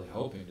all you're really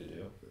hoping to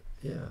do.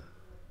 Yeah.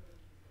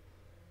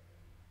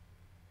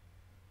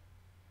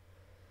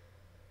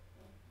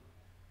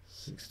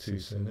 Six-two.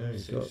 So now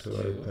he's got to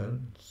 6-2.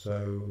 open.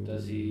 So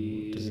Does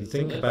he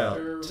think lift about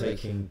or rip?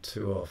 taking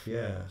 2 off?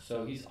 Yeah.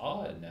 So he's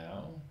odd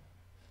now.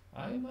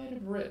 I might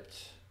have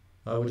ripped.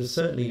 I would have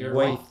certainly You're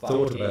off by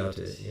thought 8. about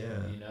it.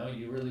 Yeah. You know,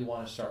 you really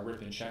want to start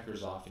ripping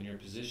checkers off, and your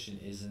position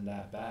isn't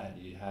that bad.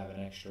 You have an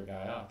extra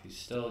guy off. He's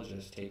still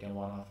just taking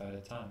one off at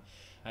a time.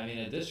 I mean,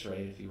 at this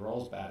rate, if he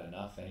rolls bad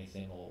enough,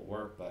 anything will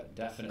work. But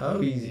definitely. Oh,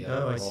 the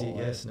other I see. roll,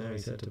 Yes, now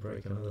he's had to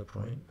break another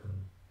point.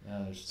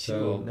 Now there's two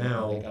So open.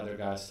 now- I think other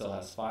guy still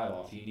has 5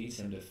 off. He needs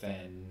him to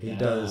fan. He now.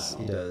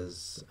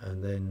 does,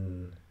 and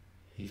then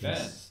He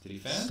fans. Did he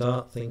fan?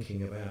 start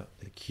thinking about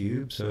the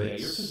cube. So Yeah,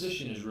 it's your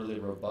position is really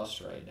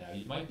robust right now.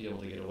 You might be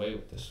able to get away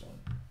with this one.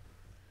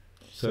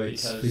 so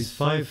it's because- he's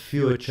 5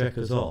 fewer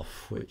checkers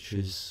off, which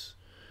is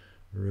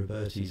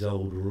Roberti's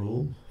old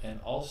rule. And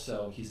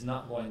also, he's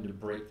not going to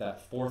break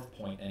that 4th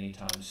point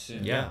anytime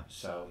soon. Yeah.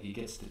 So he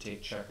gets to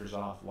take checkers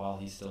off while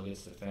he still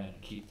gets to fan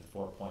and keep the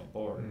 4-point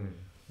board.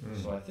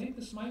 So I think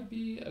this might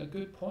be a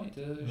good point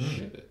to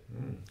ship it.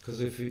 Because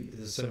if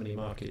there's so many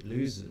market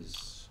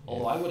losers.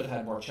 Although I would have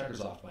had more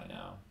checkers off by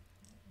now.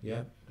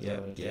 Yeah.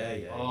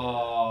 Yeah.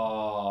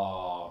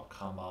 Oh,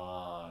 come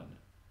on.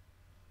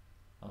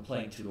 I'm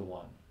playing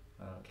 2-1.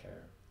 I don't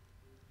care.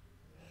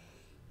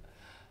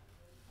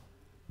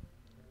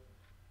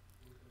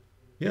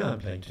 Yeah, I'm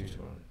playing 2-1.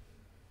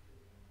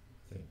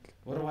 I think.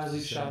 What do I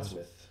leave shots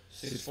with?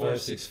 6-5,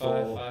 6-4,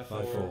 6-4, 5-4.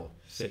 5-4.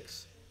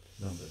 6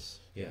 numbers.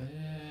 Yeah.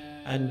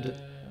 And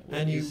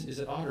and you- is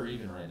it odd or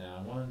even right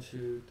now? 1,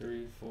 2,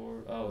 3,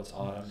 4. Oh, it's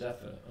odd. I'm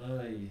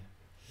definitely.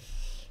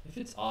 If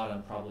it's odd,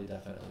 I'm probably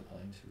definitely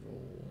playing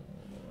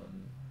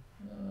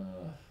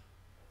 2-1.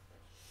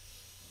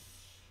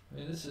 I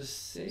mean, this is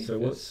safe.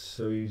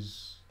 So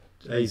he's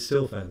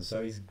still fans.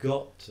 So he's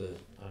got to.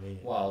 I mean.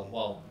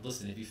 Well.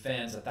 Listen. If he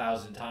fans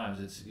 1,000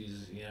 times,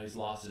 he's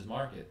lost his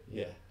market.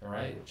 Yeah. All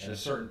right. At a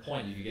certain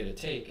point, you could get a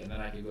take, and then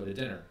I could go to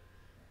dinner.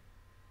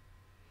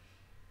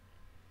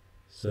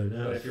 So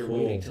now. But if you're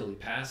waiting till he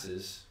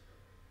passes,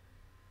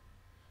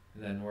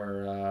 then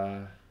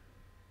we're.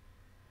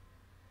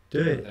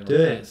 Do then it. we're Do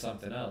playing it.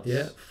 something else.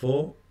 Yeah.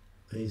 4.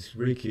 He's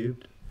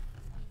recubed.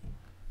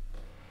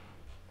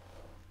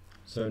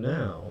 So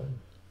now.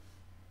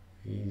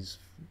 He's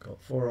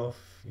got 4 off.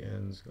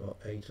 Jan's got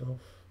 8 off.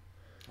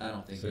 I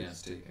don't think So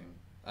Jan's taking.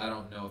 I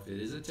don't know if it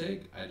is a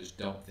take. I just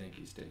don't think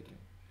he's taking.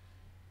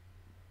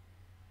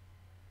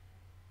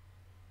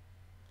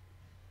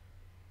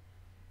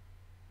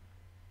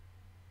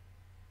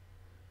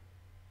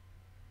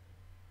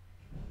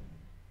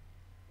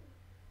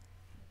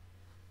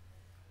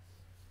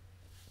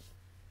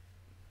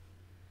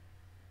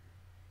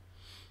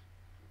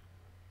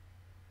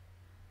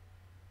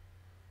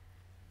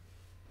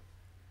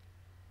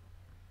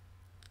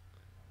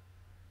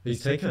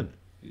 He's taken.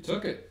 He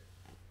took it.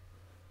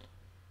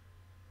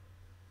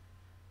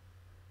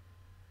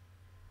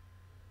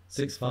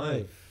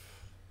 6-5.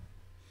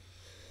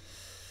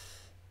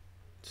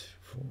 2,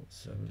 4,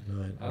 7,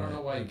 9. I don't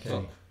know why he okay.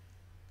 took.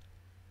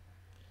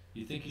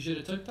 You think he should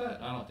have took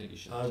that? I don't think he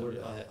should have I took would.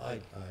 it.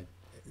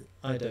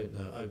 I don't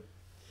know.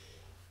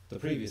 The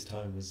previous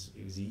time it was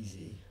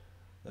easy.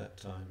 That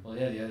time. Well,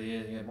 yeah,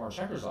 he had more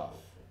checkers off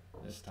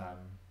this time.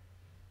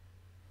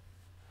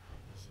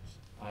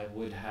 I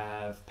would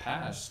have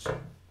passed.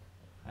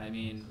 I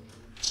mean,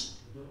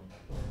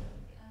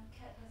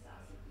 Kat has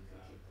asked if we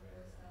could keep the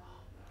rules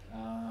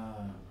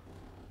down.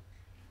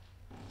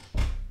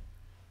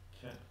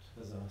 Cat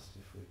has asked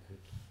if we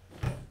could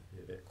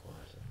be a bit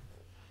quieter.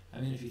 I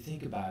mean, if you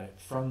think about it,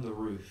 from the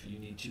roof, you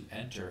need to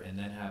enter and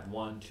then have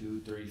 1, 2,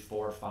 3,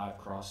 4, 5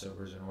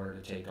 crossovers in order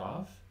to take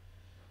off.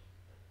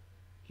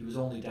 He was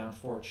only down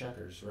 4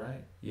 checkers,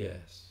 right?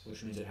 Yes.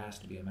 Which means it has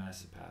to be a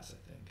massive pass, I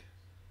think.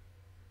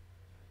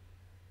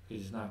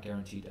 Because he's not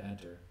guaranteed to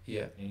enter,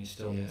 Yeah. and he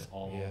still needs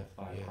all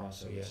 5 yeah,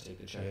 crossovers yeah, to take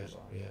the checkers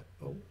off. Yeah.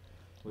 Oh.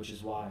 Which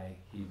is why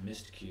he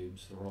missed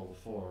cubes the roll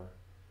before.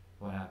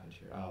 What happened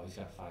here? Oh, he's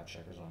got 5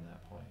 checkers on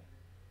that point.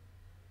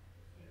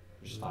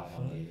 There's 5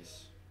 on the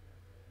ace.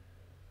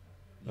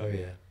 Oh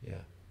yeah.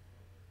 Yeah.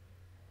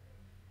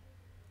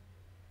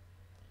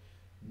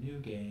 New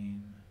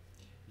game.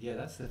 Yeah,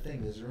 that's the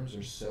thing. These rooms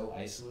are so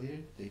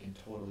isolated, they can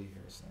totally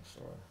hear us next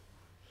door.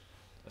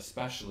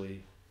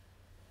 Especially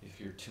if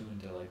you're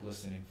tuned to like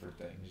listening for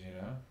things, you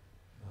know?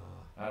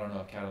 I don't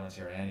know if Catalin's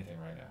hearing anything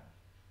right now.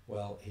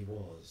 Well, he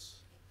was.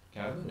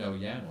 Catalin? No,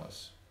 Jan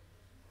was.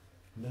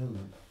 No.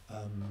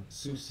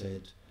 Sue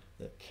said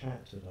that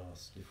Cat had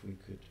asked if we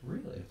could.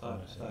 Really? I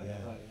thought yeah.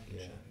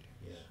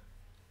 Yeah.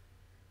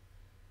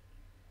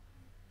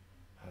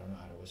 I don't know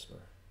how to whisper.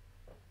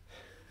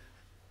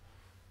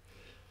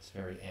 It's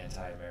very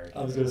anti-American.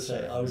 I was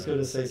going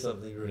to say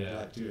something really Yeah.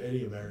 like, do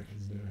any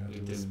Americans know how We to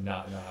do whisper?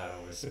 not know how to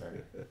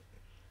whisper.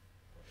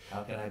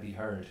 How can I be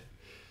heard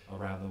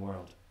around the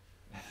world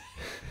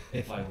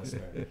if I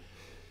whisper?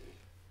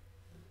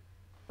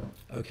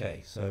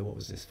 Okay, so what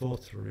was this?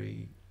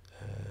 4-3.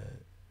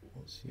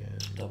 What's yeah?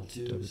 Double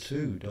twos.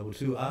 Double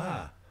two.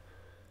 Ah,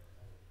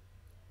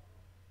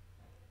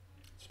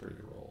 It's a pretty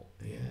good roll.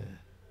 yeah.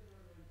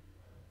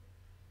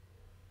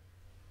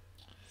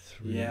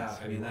 3, Yeah,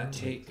 I mean, that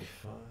 3, take-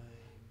 5.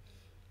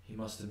 He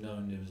must have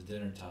known it was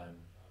dinner time,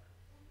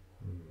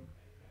 Hmm.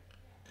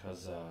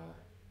 because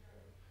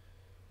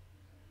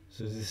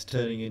So is this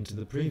turning into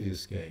the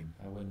previous game?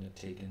 I wouldn't have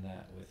taken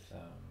that with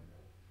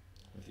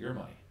your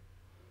money.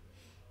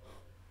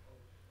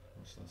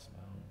 Much less my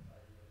own.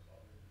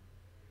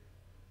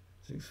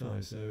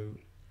 6-5. So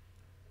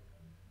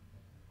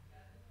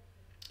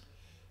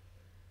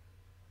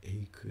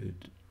he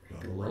could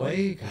run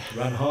away,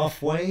 run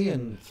halfway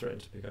and threaten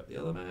to pick up the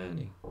other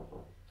man.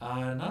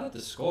 Not at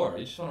the score.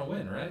 You just want to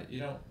win, right? You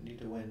don't need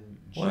to win.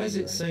 Why is G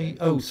or it saying?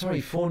 anything. Oh,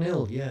 sorry,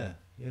 4-0. Yeah.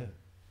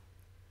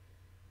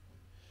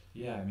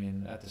 Yeah, I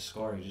mean, at the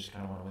score, you just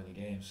kind of want to win the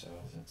game. So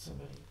Is that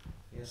somebody?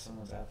 yeah,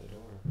 someone's at the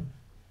door.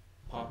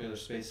 Popular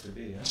space to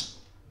be, huh?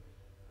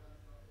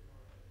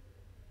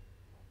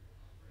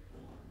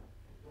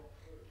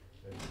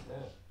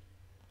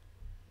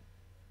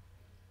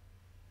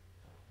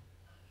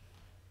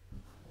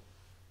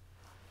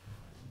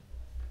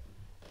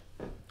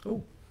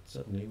 Oh,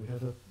 suddenly we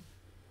have a.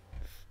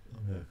 Oh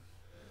no.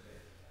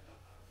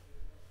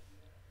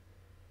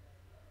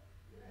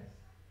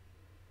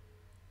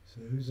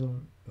 So who's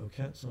on? Oh,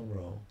 Cat's on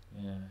roll.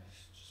 Yeah,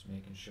 he's just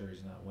making sure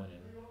he's not winning.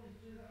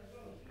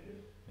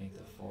 Make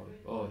the 4.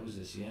 Oh, who's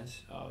this,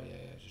 Jens? Oh, yeah,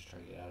 just try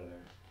to get out of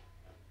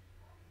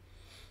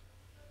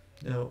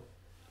there. Now,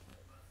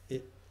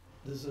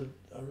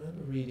 I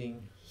remember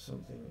reading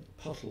something.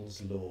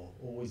 Puttle's law.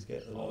 Always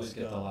get the Always last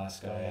get guy, the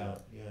last guy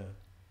out. Yeah.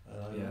 And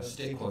I Yeah, remember Stick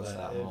thinking quotes that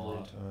one a every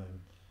lot.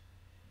 time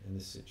in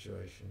this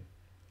situation.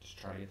 Just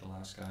try to get the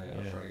last guy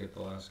out. Yeah. Try to get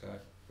the last guy.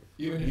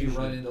 Even if you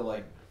run into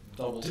like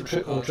double,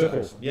 Triple.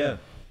 contacts. Yeah.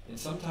 And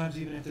sometimes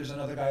even if there's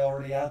another guy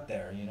already out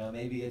there, you know,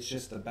 maybe it's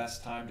just the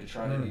best time to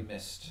try to be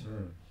missed.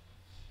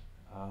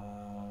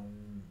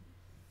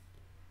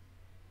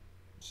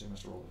 So you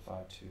must roll a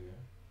 5-2.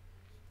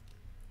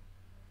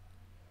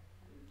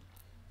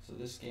 So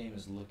this game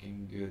is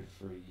looking good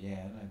for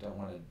Yan. I don't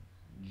want to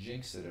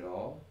jinx it at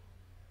all.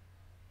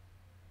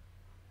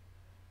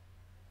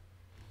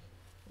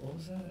 What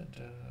was that?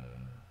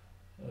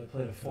 They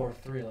played a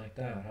 4-3 like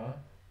that, huh?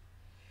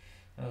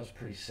 That was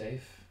pretty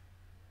safe.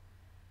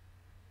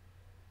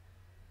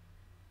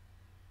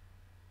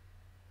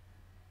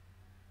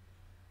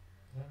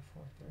 Is that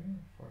 4-3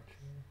 or 4-2?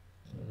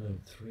 No,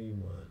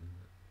 3-1.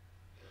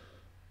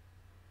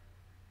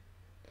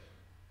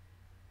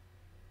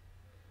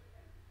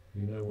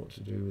 You know what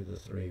to do with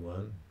the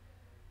 3-1.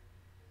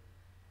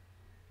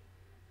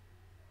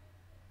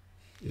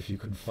 If you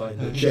can find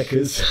the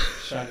checkers.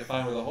 Trying to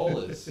find where the hole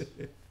is.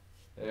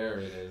 There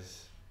it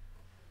is.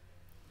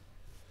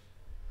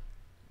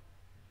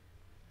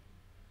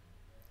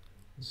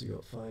 So you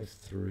got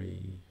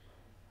 5-3.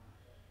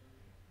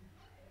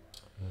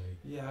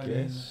 Yeah, I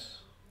guess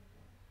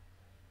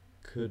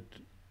could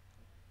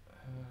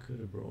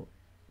have brought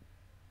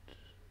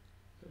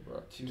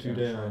brought two two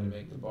down, trying down, to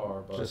make the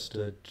bar, but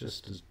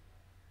just as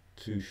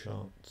 2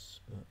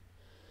 shots, but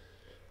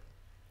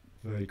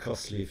very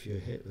costly if you're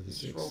hit with a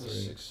just rolled a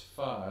 6-3.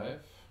 6-5.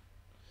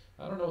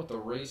 I don't know what the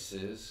race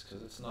is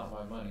because it's not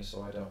my money,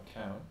 so I don't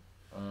count.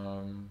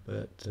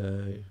 But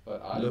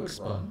I looks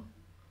would run.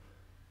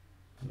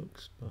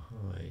 looks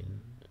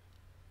behind.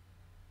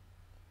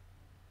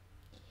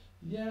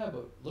 Yeah,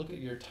 but look at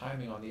your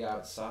timing on the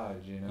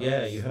outside, you know.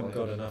 Yeah, It's you haven't like,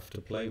 got enough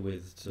to play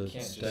with to you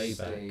can't stay just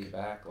back. stay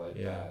back like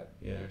Yeah, that.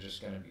 yeah. You're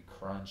just going to be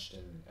crunched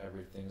and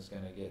everything's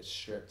going to get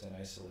stripped and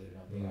isolated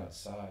on the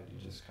outside. You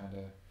just kind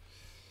of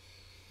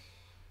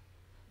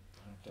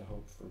have to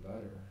hope for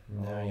better.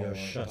 Now you're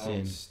shut now in.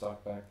 he's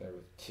stuck back there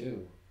with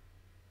 2.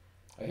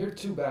 I hear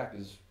 2 back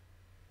is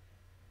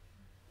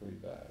pretty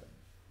bad.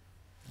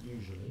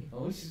 Usually.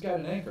 Well, at least he's got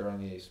an anchor on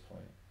the ace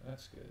point.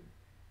 That's good.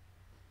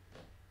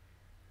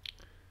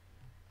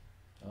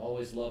 I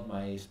always love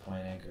my ace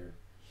point anchor.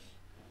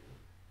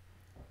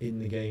 In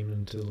the game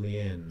until the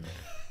end.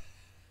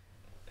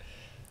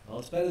 Well,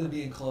 it's better than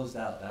being closed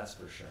out, that's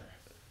for sure.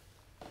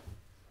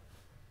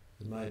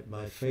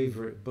 My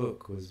favourite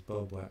book was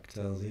Bob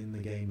Wachtel's In the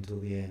Game Till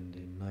the End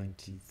in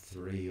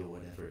 '93 or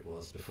whatever it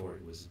was, before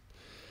it was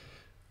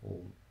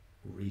all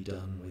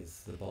redone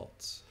with the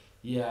bots.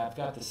 Yeah, I've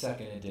got the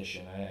second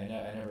edition. I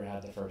never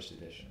had the first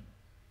edition.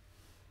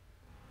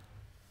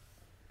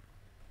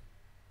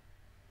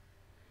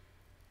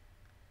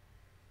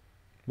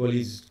 Well,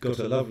 he's got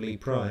a lovely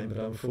prime, but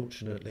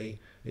unfortunately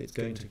it's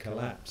going to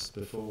collapse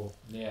before.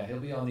 Yeah, he'll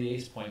be on the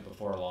ace point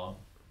before long.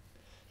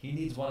 He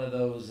needs one of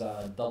those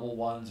double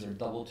 1s or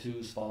double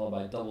 2s followed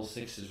by double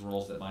 6s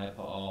rolls that my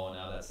oh,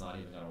 now that's not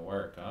even going to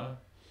work, huh?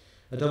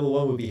 A double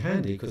 1 would be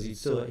handy because he'd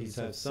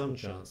have some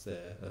chance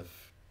there of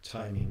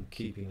timing,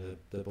 keeping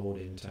the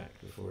board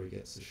intact before he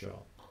gets the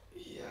shot.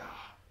 Yeah.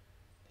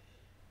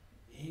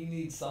 He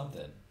needs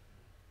something.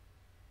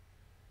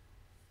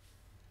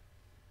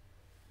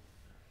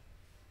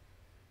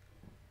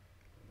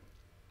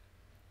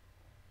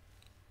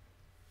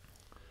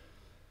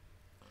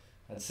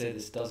 I'd say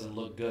this doesn't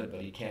look good,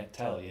 but he can't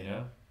tell, you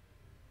know?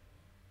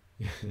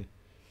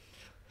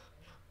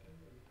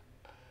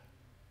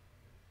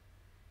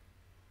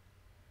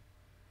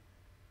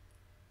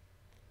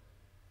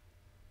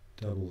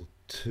 Double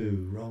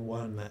 2, wrong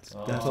one. That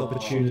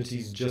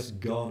opportunity's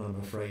just gone, I'm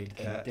afraid,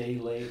 A Cat. day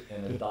late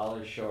and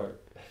 $1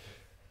 short.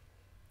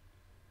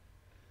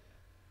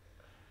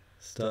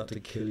 Start to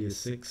kill your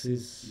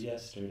 6s.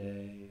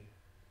 Yesterday,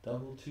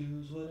 double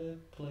 2s would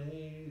have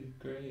played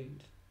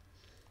great.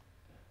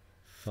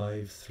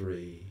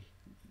 5-3.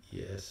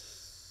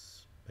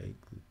 Yes. Make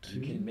the 2.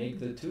 You can make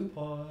the 2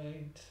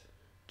 point.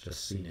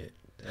 just seen it.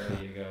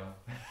 There you go.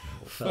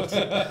 Felt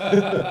it.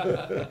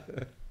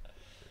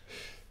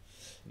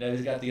 Now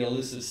he's got the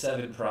elusive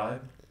 7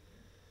 prime.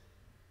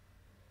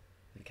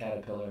 The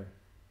Caterpillar.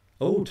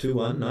 Oh,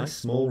 2-1, nice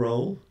small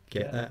roll.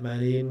 Get Yeah. that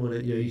man in.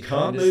 You He's can't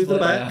trying to move the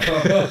split back.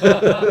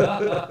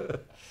 now.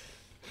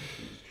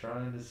 He's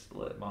trying to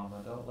split,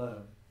 Mama. Don't let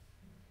him.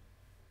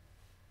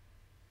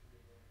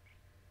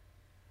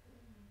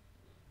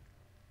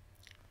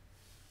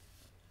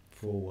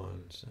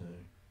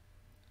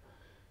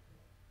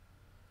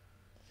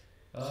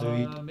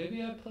 So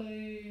Maybe I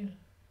play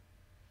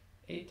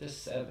 8 to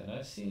 7.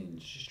 I've seen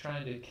she's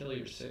trying to kill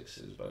your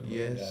 6s by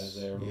putting guys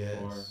there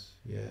before.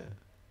 yeah.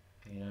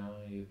 You know,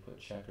 you put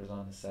checkers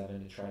on the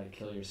 7 to try to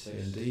kill your 6,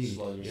 Indeed, to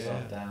slow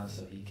yourself yeah. down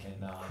so he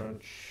can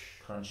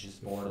crunch his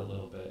board a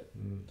little bit.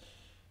 Mm.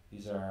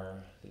 These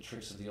are the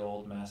tricks of the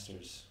old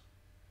masters.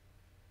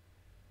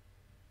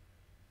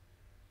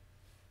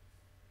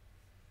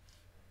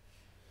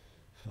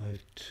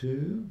 Five,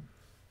 2.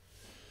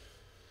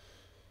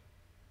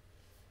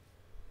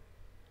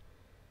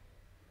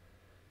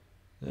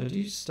 Now, do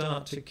you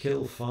start to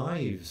kill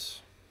 5s?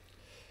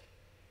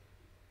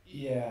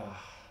 Yeah,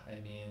 I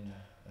mean,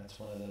 that's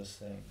one of those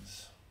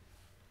things.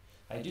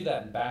 I do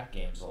that in back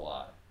games a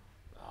lot.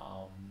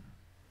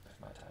 If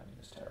my timing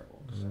is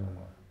terrible, because I don't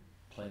want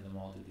to play them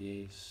all to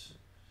the ace.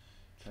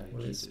 Try to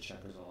keep it's the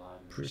checkers alive.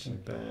 in the Pretty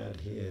second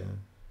bad game. here.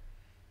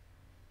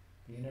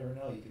 You never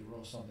know, you could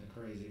roll something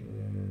crazy.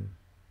 Mm.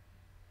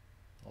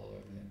 Although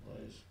everything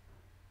plays.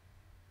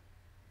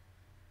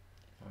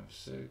 5,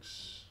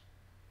 6.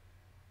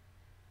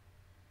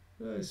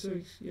 So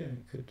yeah,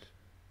 it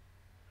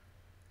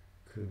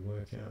could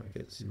work out. It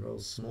gets he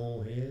rolls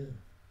small here,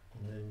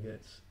 and then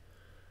gets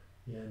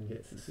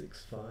a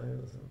 6-5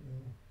 or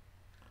something.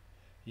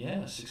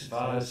 Yeah, 6-5,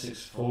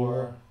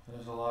 6-4.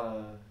 There's a lot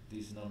of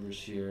these numbers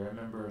here. I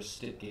remember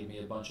Stick gave me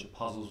a bunch of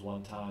puzzles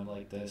one time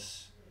like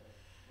this,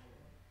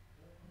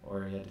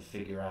 where he had to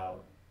figure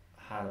out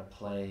how to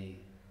play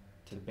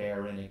to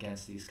bear in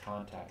against these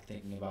contact,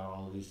 thinking about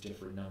all of these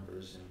different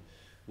numbers and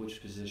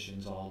which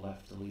positions all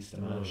left the least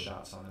amount of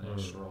shots on the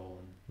next roll.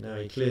 And now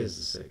he clears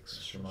the 6.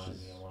 this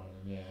reminds me of one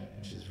of them,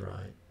 Which is right,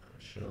 I'm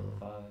sure. Kill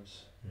the 5s.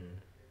 Yeah.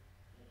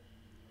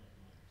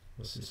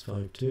 What's this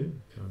 5-2?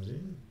 Comes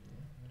in.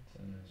 It's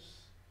a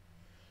nice,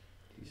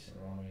 decent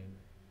roll. I mean,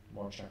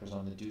 more checkers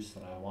on the deuce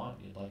than I want.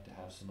 You'd like to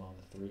have some on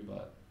the 3,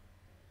 but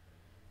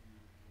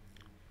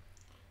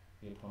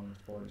the opponent's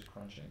board is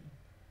crunching.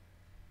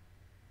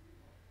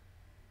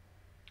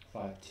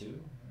 5-2.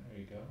 There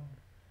you go.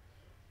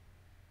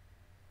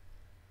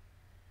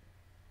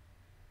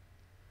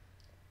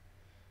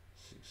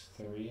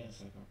 6-3.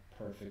 It's like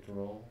a perfect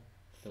roll.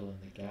 Fill in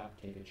the gap.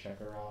 Take a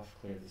checker off.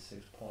 Clear the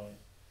 6 point.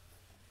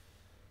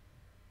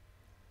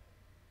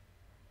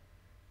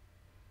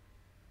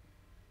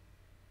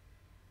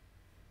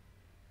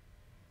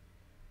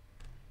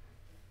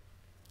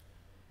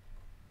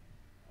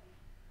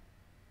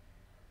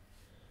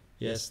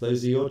 Yes,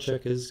 those are your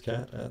checkers,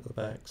 Cat, at the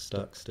back,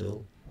 stuck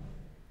still.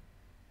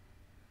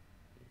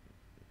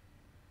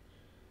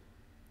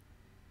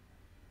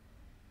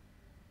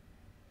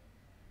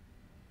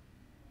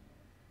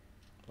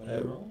 What did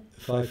I roll?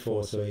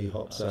 5-4, so he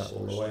hops out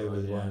all the way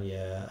with one,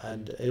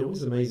 and it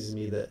always amazes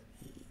me that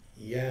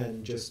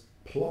Jan just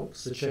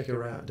plonks the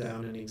checker out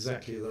down in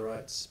exactly the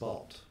right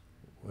spot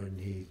when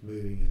he's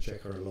moving a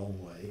checker a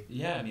long way.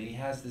 Yeah, I mean, he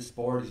has this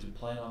board, he's been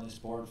playing on this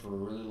board for a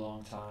really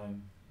long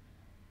time.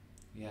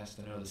 He has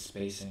to know the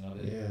spacing of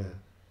it. Yeah.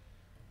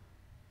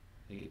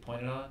 They get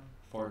pointed on?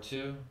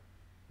 4-2?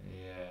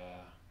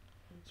 Yeah.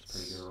 It's a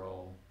pretty good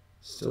roll.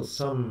 Still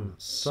some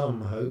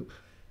hope.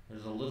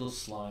 There's a little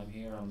slime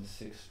here on the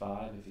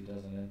 6-5 if he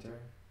doesn't enter.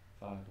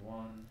 5-1.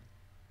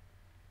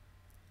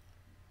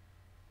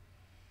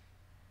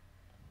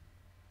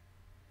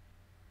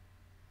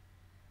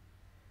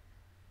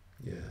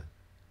 Yeah.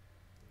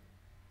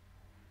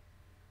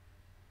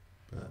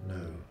 But no.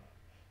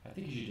 I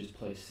think you should just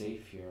play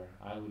safe here.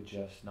 I would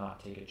just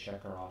not take a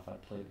checker off.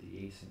 I'd play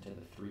the ace into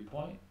the 3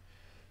 point.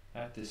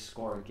 At this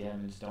score,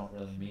 gammons don't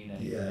really mean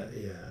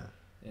anything. Yeah.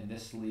 And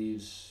this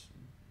leaves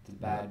the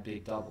bad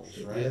big doubles,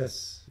 right?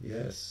 Yes.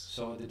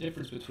 So the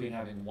difference between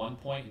having 1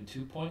 point and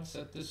 2 points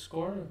at this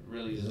score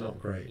really It's not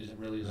great. Isn't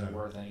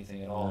worth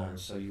anything at all. No.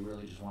 So you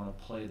really just want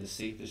to play the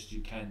safest you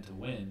can to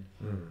win,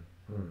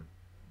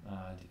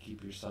 to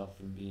keep yourself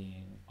from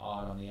being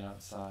odd on the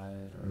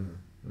outside or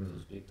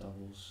those big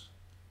doubles.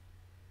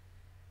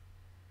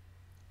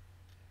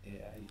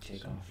 Yeah, you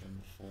take off from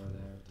the 4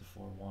 there with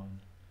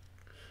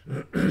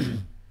the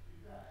 4-1.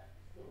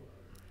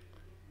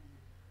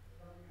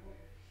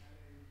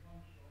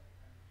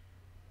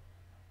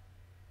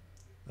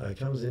 It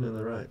comes in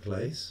the right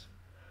place.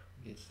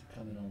 Gets to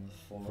come in on the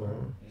 4.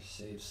 Four. It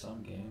saves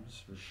some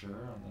games for sure.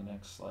 On the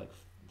next 6-1,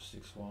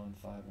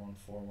 5-1,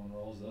 4-1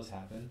 rolls, those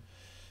happen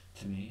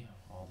to me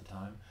all the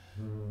time.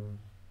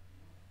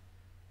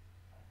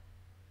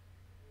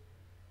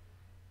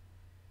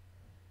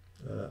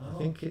 I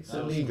think it's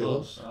That was illegal.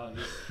 close.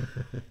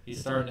 He's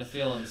starting to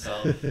feel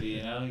himself.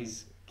 You know,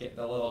 he's Getting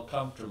a little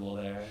comfortable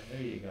there.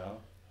 There you go.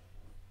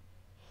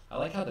 I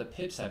like how the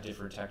pips have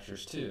different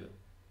textures too.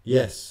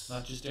 Yes.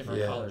 Not just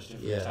different colors,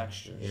 different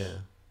textures. Yeah.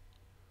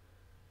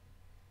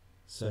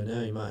 So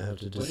now you might have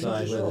to What did you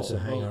decide just whether roll? to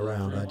hang Roll the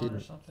around. I 3-1 or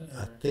didn't. something,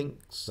 I or think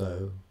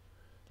so.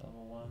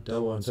 double one.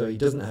 Double one. So he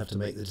doesn't have to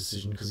make the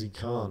decision because he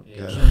can't Yeah,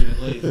 go. he can't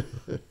even leave.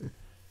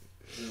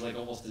 It's like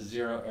almost a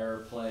 0 error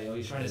play. Oh,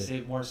 he's trying to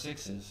save more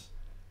sixes.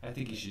 I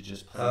think he should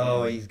just play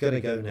Oh, in. he's going to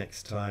go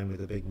next time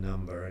with a big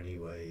number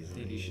anyway, I isn't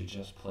think he? he should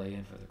just play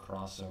in for the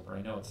crossover.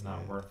 I know it's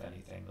not Yeah. worth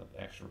anything,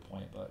 the extra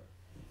point, but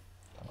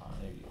come on,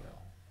 there you go.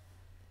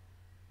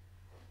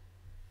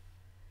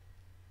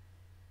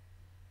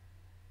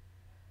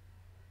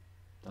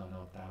 Don't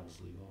know if that was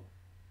legal.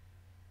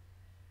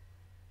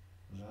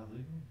 Was that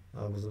legal?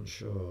 I wasn't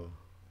sure.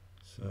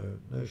 So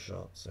no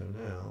shot. So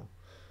now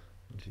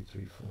 1, 2,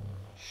 3, 4.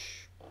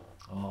 Shh.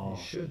 Oh, You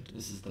should.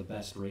 this is the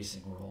best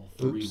racing roll.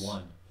 Oops.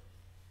 3-1.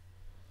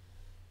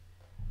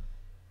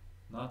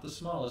 Not the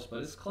smallest,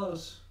 but it's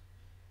close.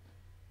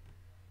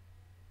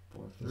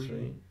 4-3.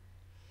 3.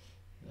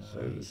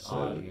 So- He's so-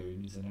 odd here. He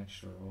needs an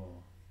extra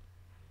roll.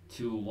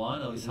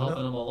 2-1. Oh, he's No.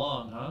 helping him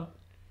along, huh?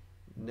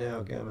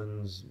 Now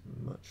gammon's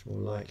much more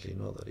likely.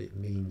 Not that it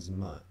means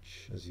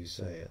much, as you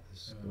say at the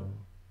score.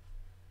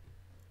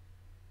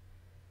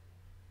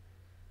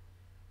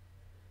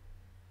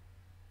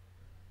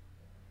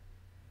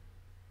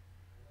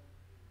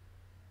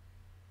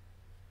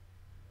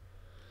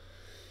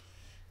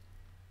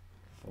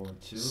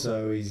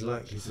 So he's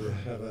likely to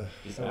have a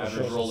His have a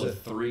average shot roll at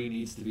of 3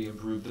 needs to be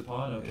improved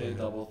upon. Okay, Yeah.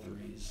 double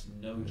threes.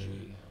 No Yeah.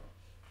 G.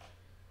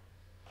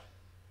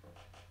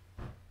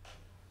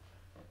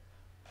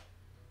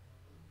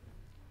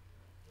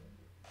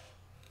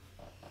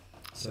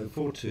 So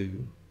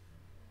 4-2.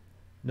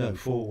 No,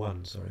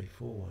 4-1. Sorry,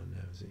 4-1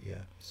 now is it?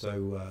 Yeah.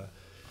 So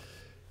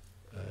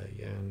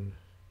Jan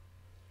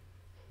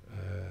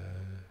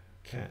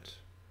Cat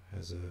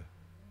has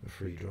a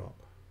free drop.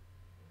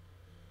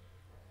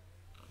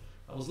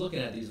 I was looking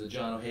at these with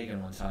John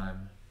O'Hagan one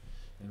time,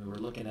 and we were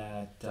looking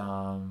at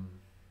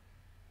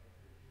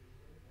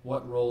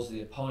what rolls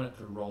the opponent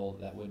could roll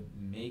that would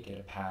make it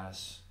a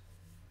pass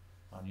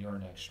on your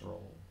next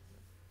roll.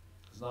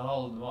 Because not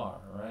all of them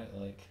are, right?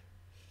 Like,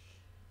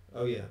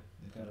 Oh yeah.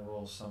 you gotta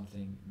roll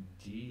something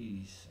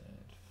decent.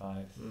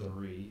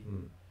 5-3.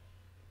 Mm.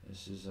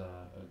 This is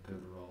a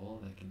good roll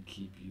that can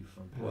keep you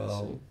from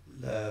Well,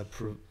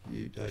 passing.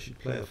 I should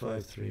play a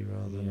 5-3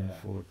 rather than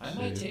Yeah. 4-2. I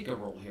might take a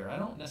roll here. I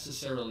don't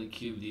necessarily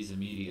cube these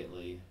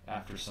immediately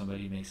after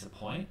somebody makes a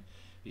point,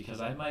 because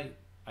I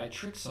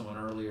tricked someone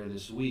earlier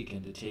this week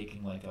into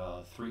taking like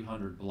a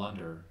 300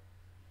 blunder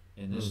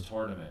in this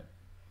tournament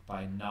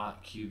by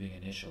not cubing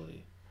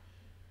initially,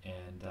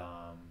 and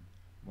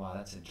wow,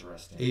 that's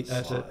interesting.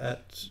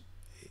 At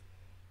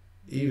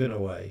even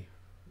away,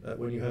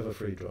 when you have a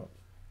free drop.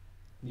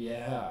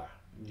 Yeah.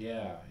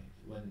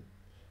 When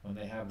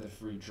they have the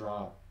free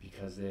drop,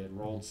 because they had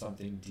rolled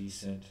something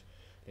decent,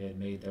 they had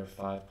made their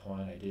 5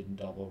 point. I didn't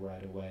double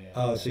right away.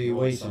 I So you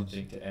rolled waited.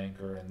 something to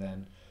anchor, and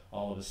then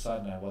all of a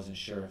sudden I wasn't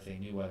sure if they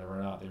knew whether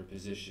or not their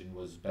position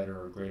was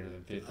better or greater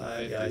than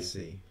 50-50. I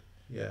see.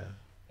 Yeah.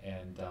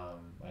 And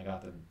I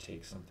got them to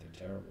take something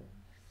terrible.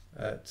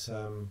 At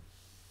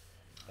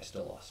I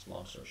still lost.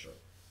 Long story short.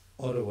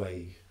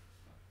 Ottaway,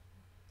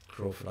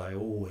 Crawford, I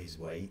always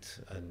wait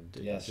and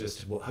Yes.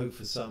 just hope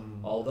for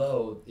some.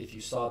 Although, if you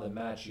saw the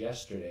match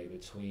yesterday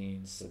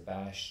between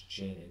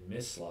Sebastian and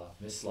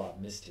Mislav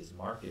missed his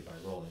market by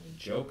rolling a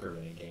joker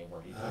in a game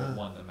where he could have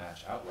won the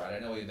match outright. I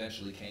know he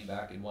eventually came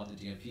back and won the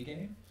DMP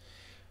game,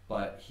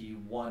 but he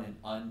won an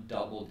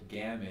undoubled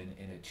gammon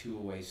in a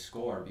 2-away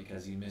score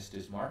because he missed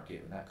his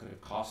market, and that could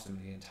have cost him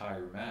the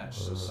entire match.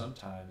 So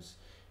sometimes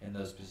in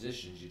those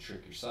positions, you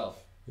trick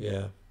yourself.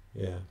 Yeah.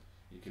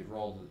 You could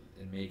roll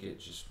and make it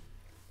just,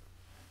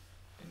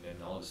 and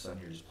then all of a sudden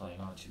you're just playing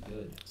on too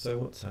good. So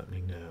what's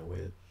happening now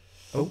with?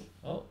 Oh.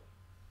 4-1.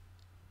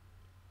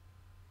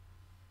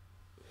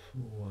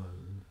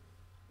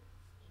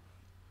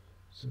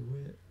 So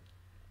we're.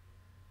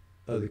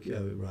 Oh,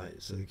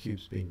 right. So the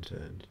cube's been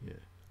turned. Yeah.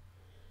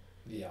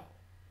 Yeah.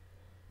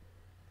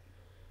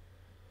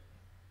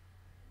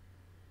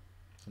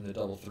 And the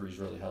double threes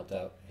really helped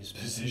out his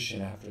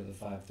position after the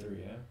 5-3,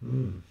 yeah?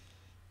 Mm.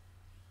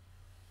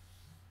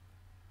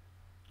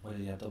 What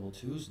do you have, double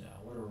twos now?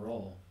 What a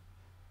roll.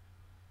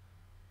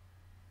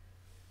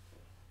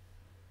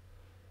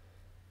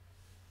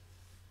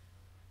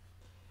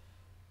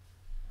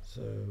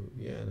 So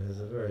Jan has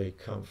a very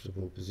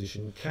comfortable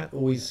position. Cat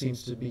always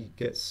seems to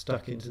get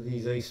stuck into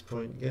these ace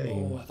point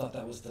games. Oh, I thought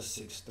that was the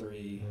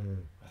 6-3.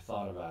 I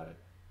thought about it.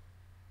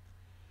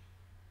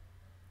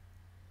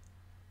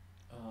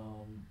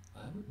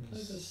 I would play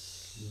the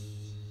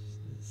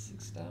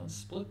 6 down,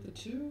 split the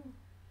 2.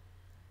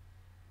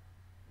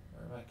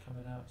 Or am I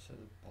coming out to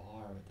the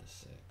bar with the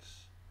 6?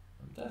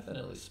 I'm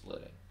definitely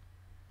splitting.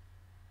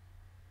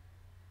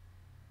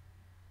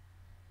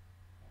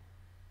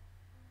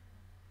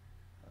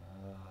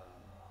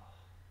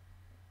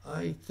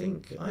 I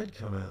think I'd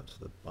come out to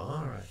the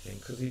bar. I think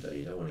because you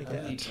don't want to How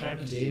get many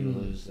attacked gammons do you in.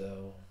 lose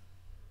though?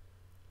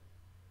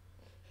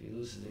 If he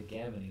loses a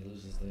gammon, he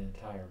loses the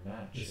entire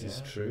match. This yeah?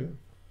 is true.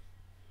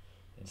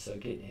 And so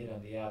getting hit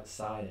on the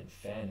outside and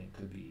fanning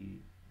could be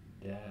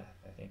death.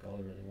 I think all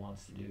he really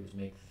wants to do is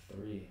make the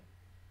 3.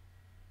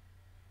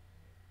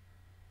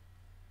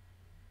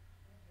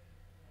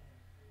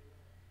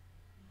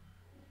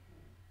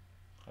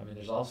 I mean,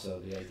 there's also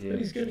the idea. But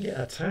he's going to get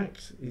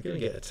attacked. He's going to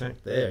get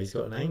attacked there. He's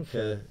got an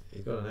anchor.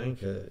 He's got an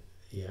anchor,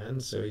 Ian.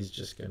 So he's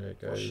just going to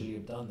go. What should he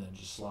have done then?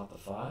 Just slot the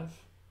 5?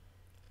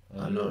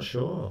 I'm not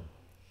sure.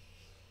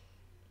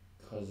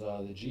 Because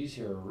the G's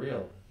here are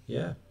real.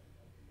 Yeah.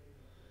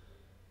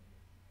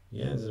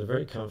 Yeah, he's in a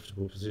very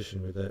comfortable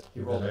position with that. He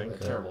with rolled that a anchor.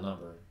 terrible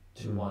number.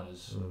 2-1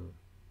 is.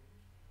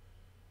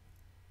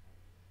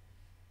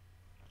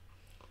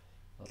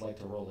 I'd like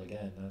to roll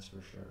again, that's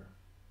for sure.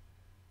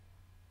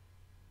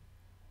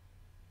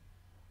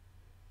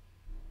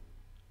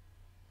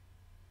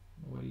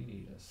 What do you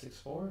need? A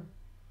 6-4?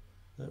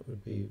 That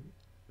would be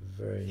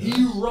very. He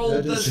nice. rolled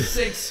That the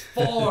is-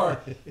 6-4!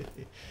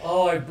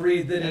 Oh, I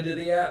breathed it into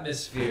the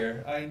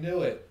atmosphere. I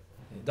knew it.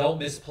 Don't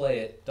misplay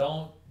it.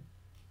 Don't.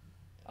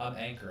 I'm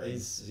anchoring.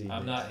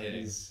 I'm not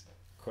hitting. He's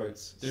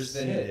quotes. There's the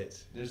seen hit.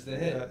 it. There's the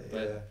hit.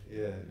 But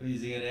yeah.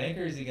 is he going to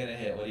anchor or is he going to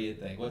hit? What do you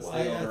think? What's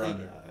Well, the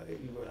over-under?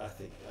 I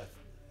think.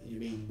 You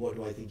mean what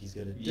do I think he's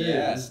going to do?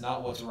 Yes,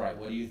 not what's right.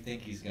 What do you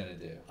think he's going to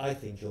do? I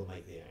think he'll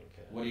make the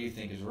anchor. What do you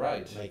think is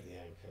right? Make the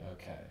anchor.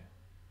 Okay.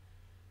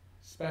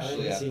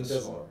 Especially at the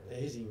score.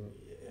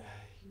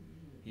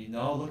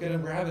 No, look at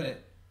him grabbing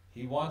it.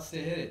 He wants to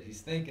hit it.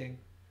 He's thinking.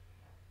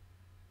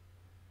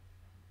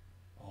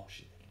 Oh,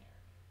 shit, they can hear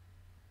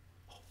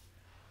me.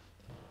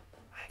 Oh.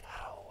 I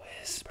got a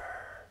whisper.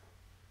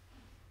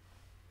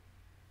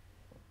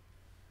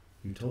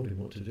 You told him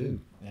what to do.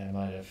 Yeah, I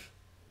might have.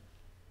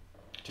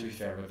 To be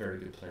fair, I'm a very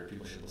good player.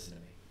 People should listen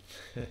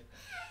to me.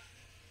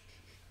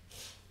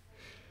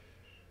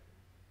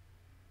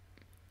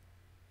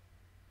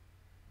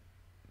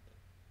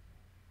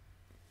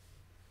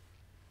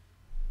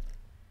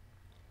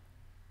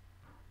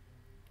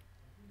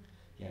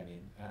 Yeah, I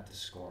mean, at the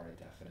score, I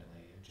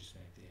definitely would just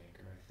make the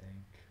anchor, I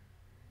think.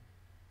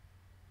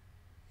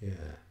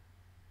 Yeah.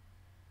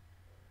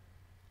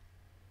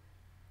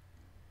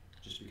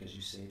 Just because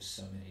you save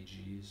so many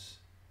G's.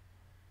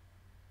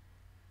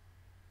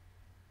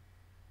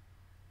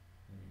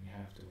 I mean, you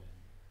have to win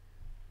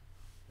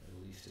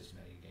at least as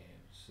many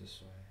games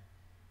this way.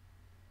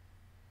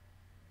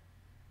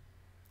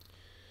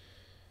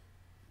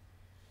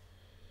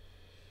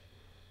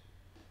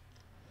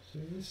 So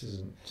this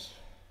isn't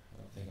I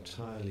don't think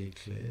entirely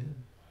clear.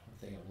 I don't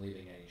think I'm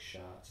leaving any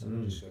shots.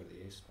 I'm just go to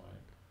the ace point.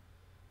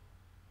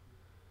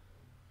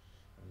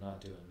 I'm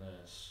not doing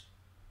this.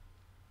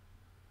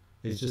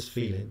 He's just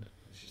feeling.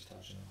 It's just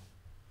touching him.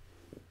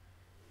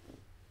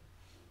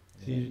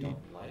 So you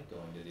don't like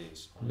going to the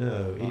ace point.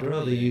 No, he'd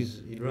rather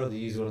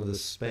use one of the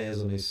spares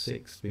on his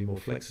 6 to be more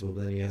flexible,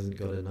 but then he hasn't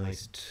got a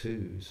nice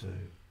 2, so.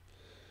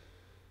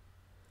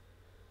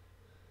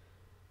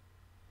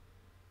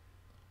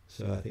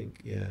 So I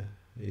think, yeah,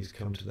 he's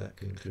come to that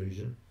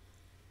conclusion.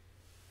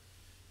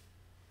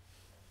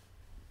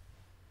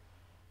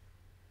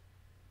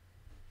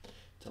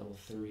 Double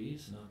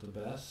 3s, not the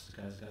best. This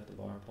guy's got the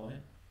bar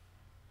point.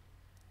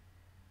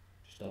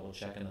 Just double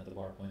checking that the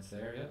bar point's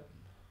there, yep.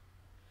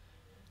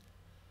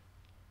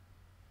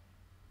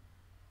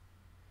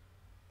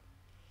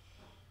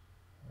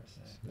 Where's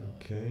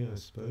that going? Okay, I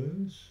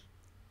suppose.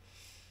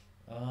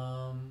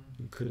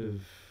 You could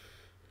have.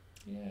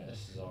 Yeah,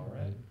 this is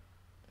alright.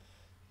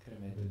 Could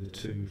have made The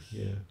 2,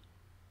 yeah.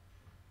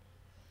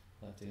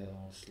 Left the other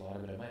one slaughter,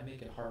 but it might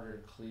make it harder to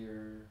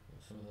clear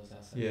some of those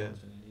outside Yeah, ones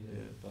when you need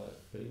it.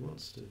 But he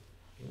wants to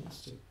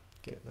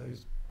get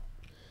those.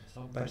 let's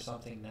hope for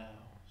something now.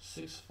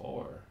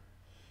 6-4.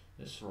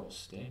 This roll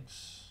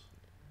stinks.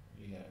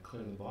 You gotta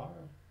clear the bar.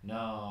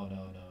 No.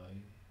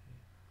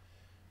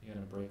 You're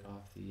gonna break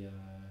off the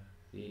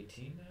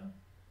 18 now.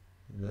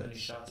 How many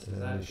shots does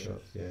that give?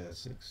 Shots, yeah,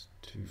 6,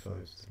 2,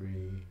 5, 3.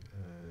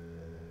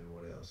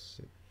 What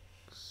else?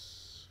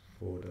 6,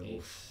 4, double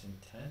 8s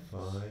and 10s.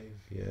 5.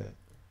 Yeah.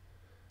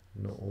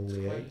 Not all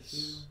the Quite a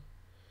 8s.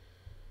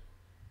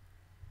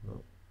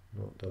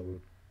 Not double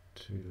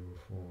 2, double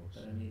 4.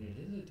 But I mean, it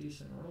is a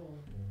decent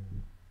roll.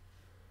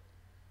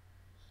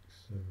 6,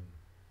 7.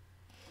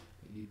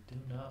 You do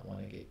not want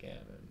to get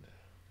gammoned.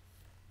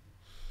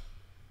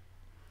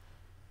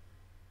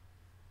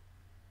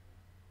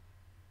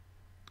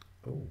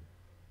 Oh.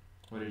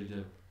 What did he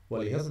do?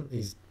 Well, he hasn't.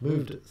 He's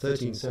moved at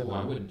 13-7. Oh,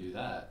 I wouldn't do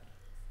that.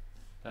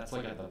 That's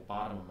like at the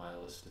bottom of my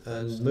list of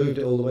And things. moved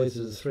it all the way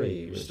to the 3.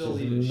 You're which still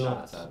is leaving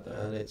not, shots out there.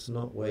 And it's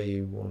not where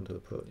you want to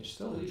put. You're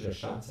still the leaving checker.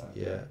 shots out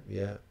Yeah, there.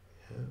 yeah.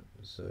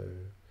 So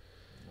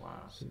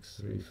Wow. 6,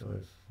 3, 5,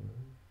 4.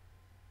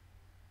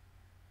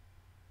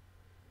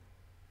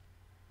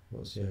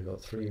 What's I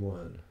got 3,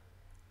 1.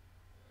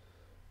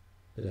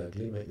 Bit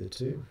ugly. Make the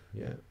 2.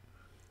 Yeah.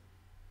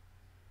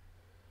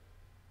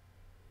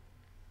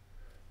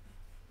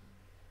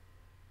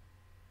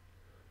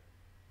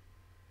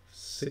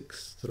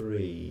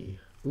 6-3.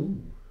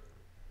 Ooh,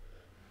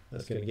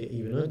 that's going to get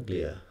even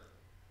uglier.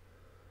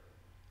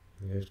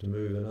 He goes to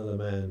move another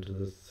man to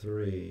the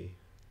 3.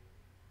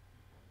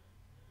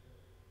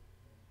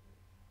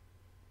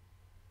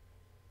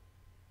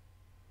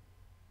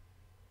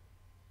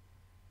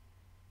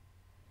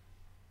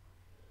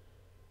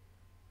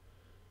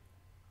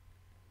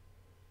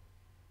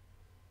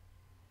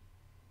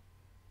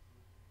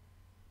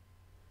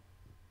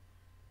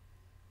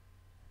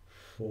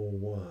 For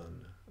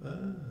 1. You're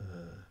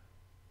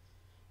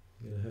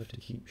going to have to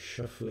keep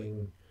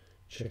shuffling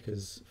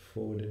checkers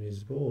forward in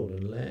his board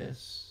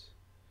unless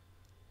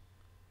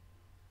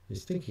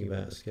he's thinking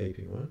about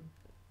escaping one.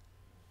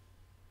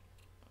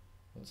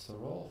 What's the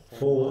roll?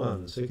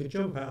 4-1. So he could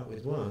jump out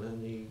with 1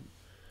 and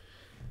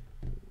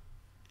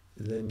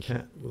then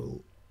Cat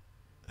will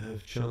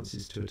have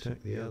chances to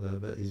attack the other,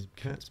 but his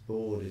Cat's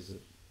board is a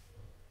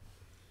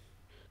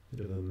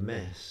bit of a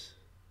mess.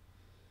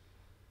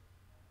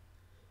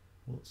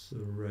 What's the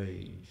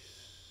raise?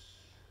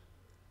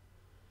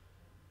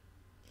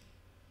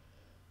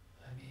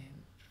 I mean,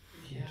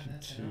 yeah,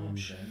 that's an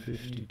option.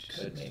 50 You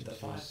could make the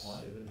 5 point.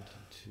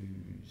 72,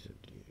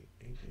 78,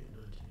 88,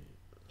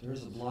 98.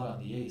 There's a blood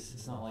on the ace.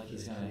 It's not like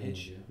he's going to hit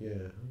you.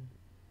 Yeah.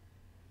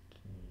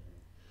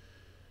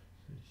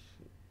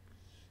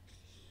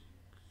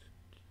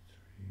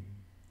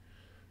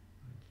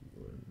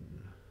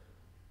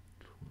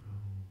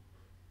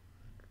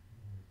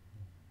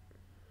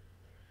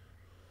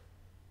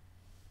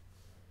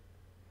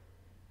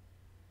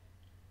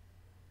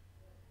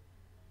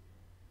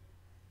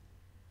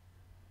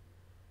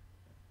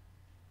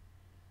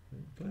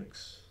 12,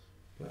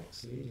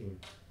 Black's leading.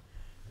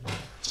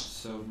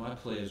 So my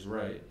play is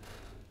right.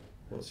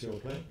 What's your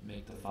play?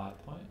 Make the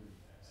 5 point.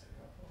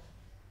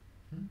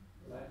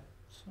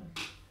 It's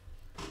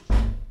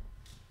fine.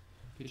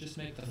 You just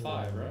make the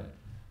 5, right?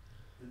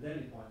 The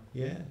daily point.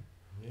 Yeah.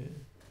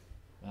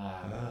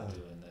 I'm not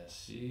doing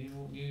this. You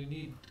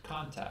need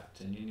contact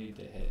and you need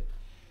to hit.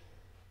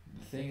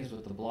 The thing is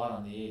with the blood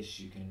on the ace,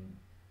 you can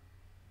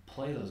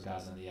play those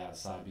guys on the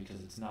outside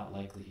because it's not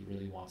likely he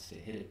really wants to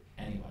hit it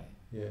anyway.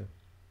 Yeah.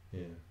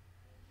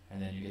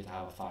 And then you get to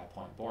have a 5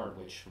 point board,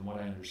 which from what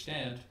I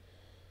understand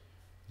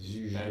is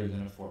Usually better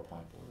than a 4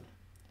 point board.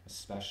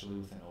 Especially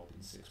with an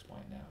open 6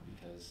 point now,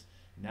 because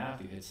now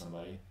if you hit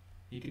somebody,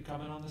 he could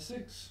come in on the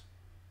 6.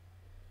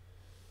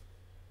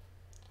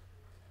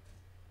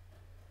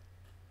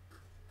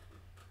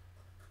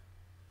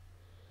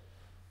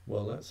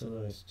 Well, that's a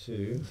nice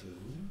 2. 2.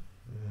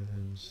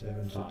 And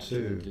 7 to 5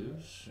 2.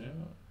 deuce, yeah.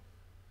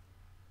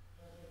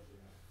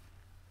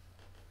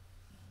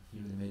 He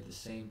would have made the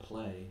same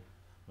play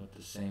with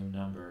the same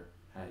number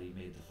had he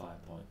made the 5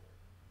 point.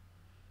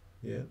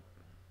 Yeah.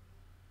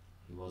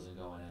 He wasn't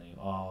going any.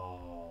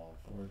 Oh,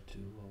 4-2,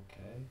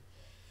 okay.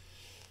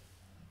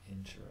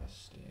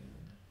 Interesting.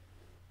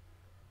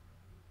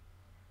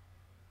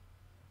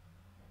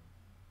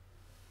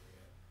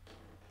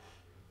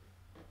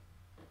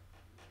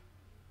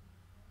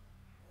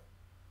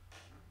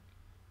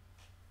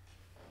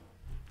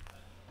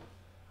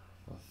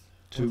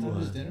 Two What time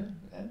does one. dinner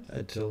end?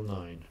 Until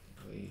 9.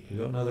 You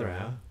got another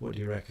hour? What do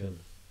you reckon?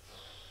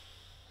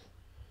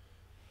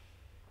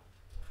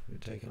 Would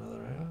it take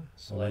another hour?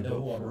 So Well, I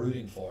know who I'm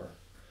rooting for.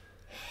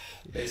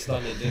 Based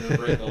on the dinner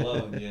break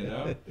alone, you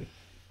know?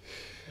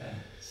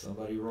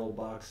 Somebody roll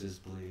boxes,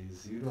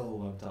 please. You know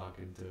who I'm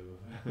talking to.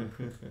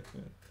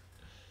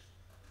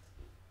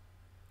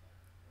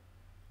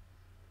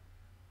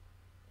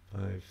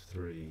 5-3.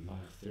 5-3.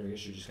 I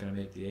guess you're just going to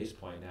make the ace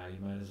point now.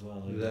 You might as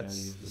well.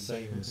 That's the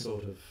same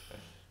sort of.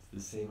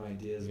 It's the same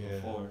idea as Yeah.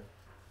 before.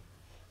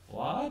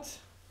 What?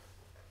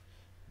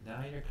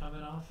 Now you're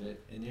coming off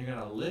it? And you're going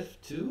to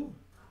lift too?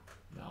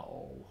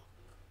 No.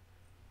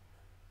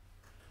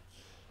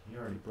 You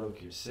already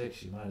broke your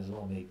 6. You might as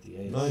well make the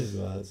ace. Nice,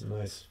 well, it's a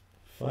nice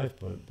 5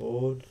 point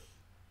board.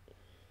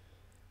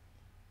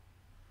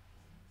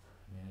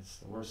 I mean, it's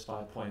the worst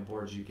 5 point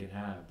board you can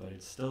have, but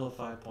it's still a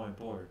 5 point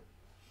board.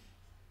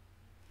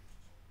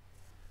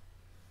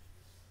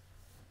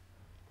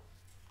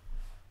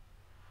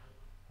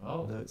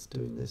 Oh. No, it's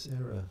doing this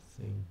error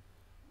thing.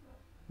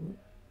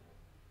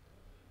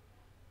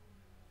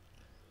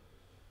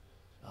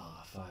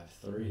 Ah,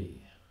 5-3.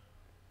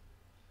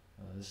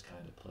 This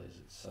kind of plays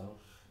itself.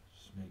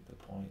 Just make the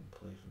point and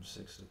play from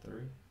 6 to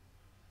 3.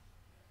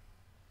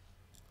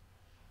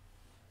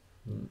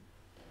 Mm.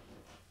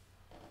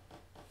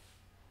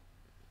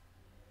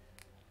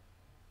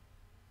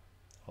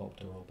 Hope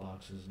to roll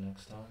boxes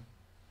next time.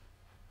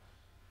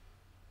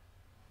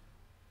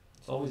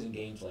 It's always in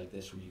games like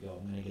this where you go,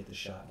 I'm going to get the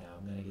shot now,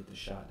 I'm going to get the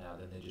shot now,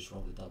 then they just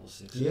roll the double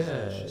 6s. Yeah,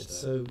 it's it's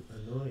so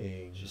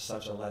annoying. just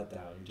such a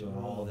letdown. You're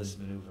doing all this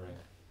maneuvering.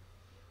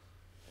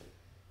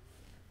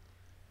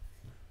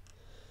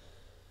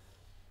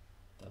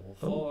 Double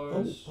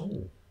fours.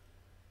 Oh,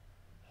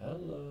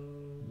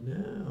 Hello.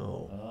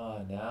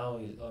 now.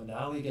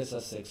 Now he gets a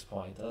 6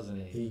 point, doesn't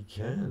he? He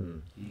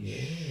can. He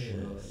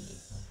should.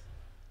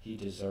 He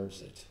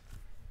deserves it.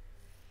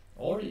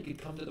 Or you could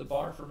come to the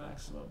bar for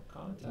maximum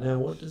contact. Now,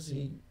 what does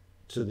he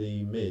to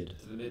the mid?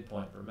 To the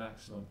midpoint for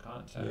maximum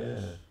contact. Yeah.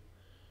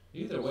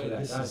 Either way, So that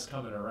this guy's is-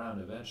 coming around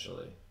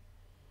eventually.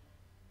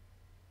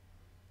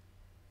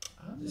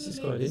 This gonna is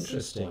make quite the 6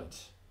 interesting.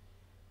 point.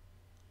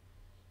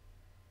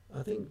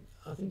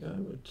 I think I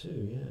would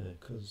too. Yeah,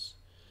 because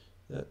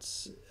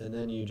that's, and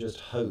then you just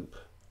hope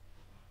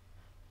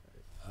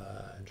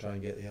and try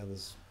and get the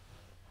others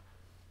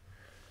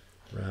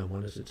round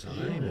one at a You time,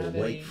 don't or have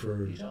wait any-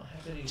 for. You don't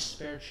have any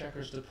spare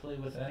checkers to play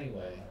with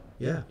anyway.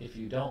 Yeah. If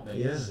you don't make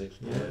Yeah, the 6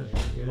 point,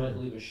 yeah, you yeah. might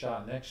leave a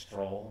shot next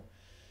roll.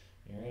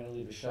 You're going to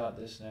leave a shot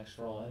this next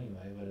roll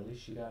anyway, but at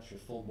least you got your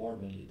full board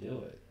when you do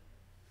it.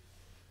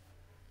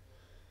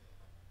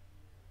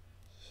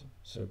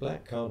 So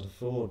black can't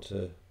afford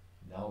to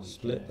No, you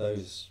split can't.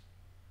 those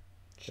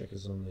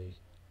checkers on the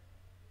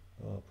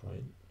bar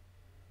point.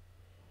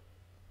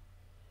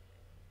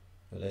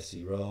 Unless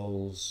he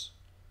rolls.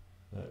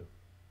 No.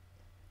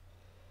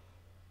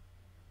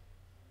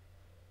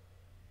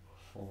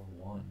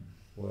 4-1.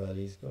 Well,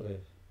 he's got to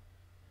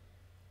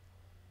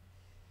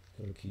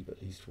keep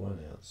at least one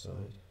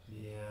outside.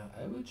 Yeah,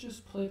 I would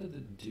just play to the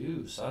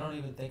deuce. I don't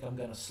even think I'm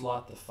going to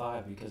slot the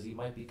 5 because he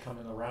might be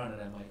coming around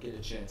and I might get a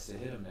chance to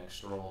hit him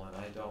next roll, and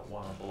I don't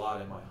want to blot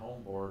in my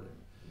home board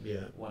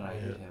Yeah. when I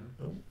hit him.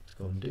 Oh, it's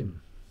gone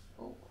dim.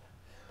 Oh,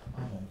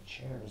 my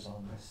chair's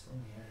on this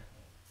thing here.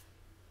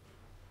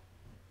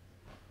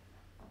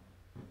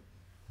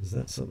 Is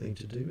that something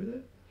to do with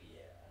it?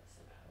 Yeah, that's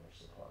the power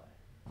supply.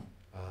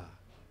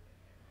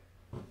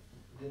 Ah,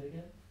 Good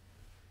again?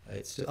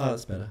 it's still. Oh,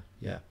 that's better.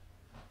 Yeah.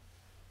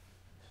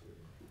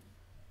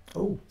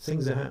 Oh,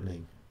 things are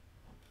happening.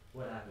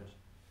 What happened?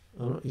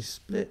 Oh, he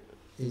split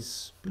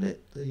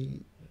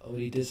the. Oh,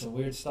 he did some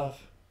weird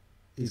stuff.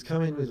 He's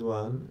come in with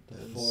one The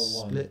and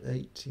 4-1. split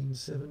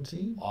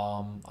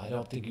 18-17. I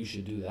don't think you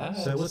should do that.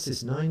 So what's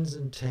this? 9s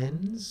and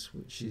 10s,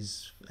 which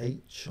is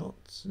 8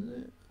 shots, isn't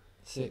it?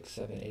 6,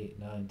 7, 8,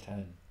 9,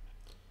 10.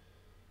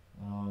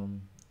 I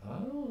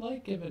don't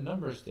like giving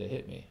numbers to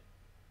hit me.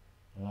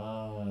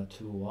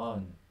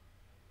 2-1.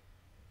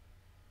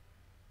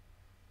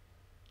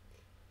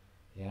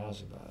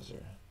 Yowzer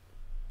bowser.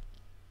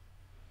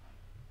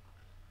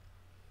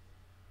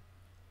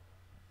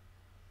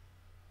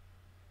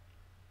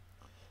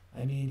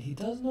 I mean, he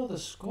does know the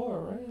score,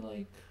 right?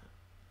 Like,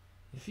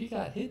 if he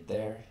got hit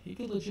there, he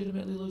could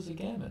legitimately lose a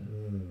gammon.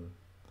 Mm.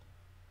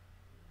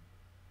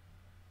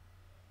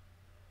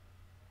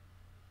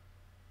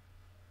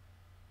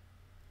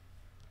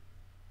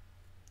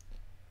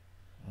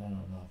 I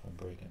don't know if I'm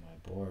breaking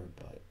my board,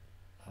 but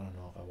I don't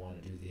know if I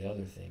want to do the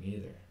other thing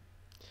either.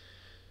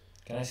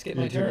 Can I skip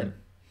my You do turn?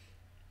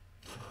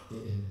 Yeah,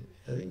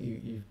 I think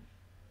you.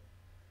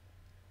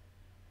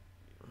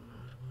 What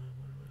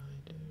would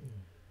I do?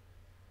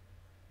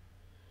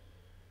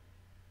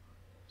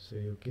 So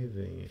you're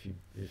giving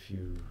if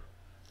you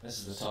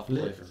This is a tough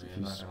split, play for me, if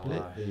I'm you not gonna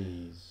split lie.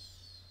 these,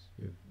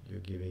 you're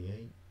giving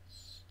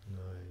 8s,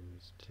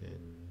 9s,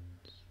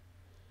 10s,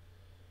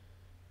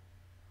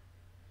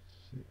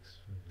 6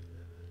 for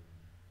 11.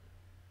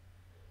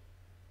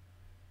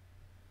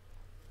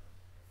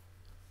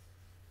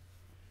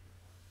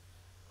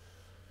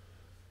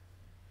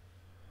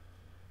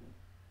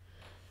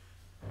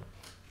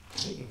 I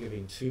think you're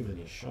giving too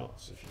many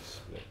shots if you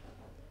split.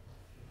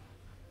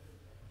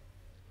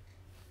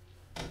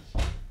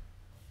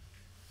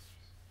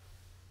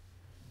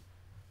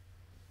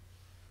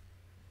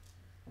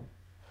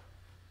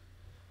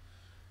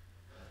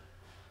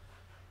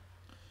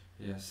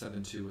 Yeah,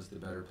 7-2 was the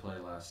better play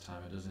last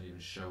time. It doesn't even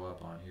show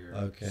up on here.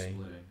 Okay.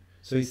 Splitting.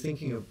 So he's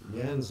thinking of,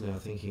 Jan's now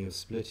thinking of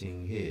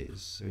splitting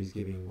his, so he's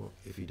giving, what,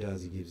 if he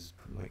does, he gives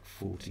like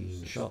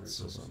 14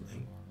 shots or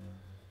something.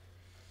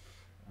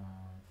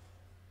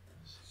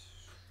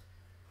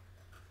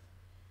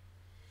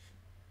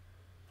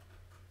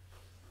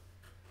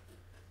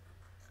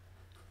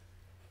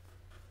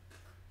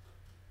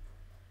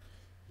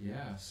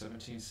 Yeah,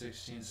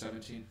 17-16,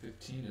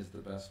 17-15 is the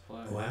best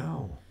play.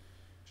 Wow,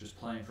 Just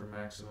playing for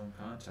maximum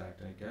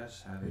contact, I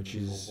guess, having Which the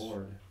is- full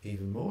board.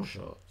 even more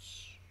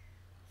shots,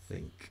 I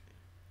think.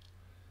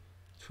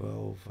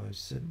 12, 5,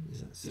 7, is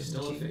that He's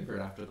still a 17?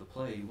 favorite after the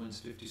play. He wins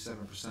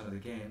 57% of the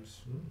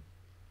games, Hmm.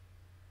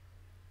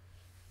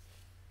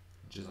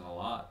 which isn't a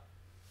lot,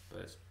 but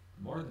it's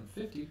more than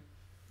 50.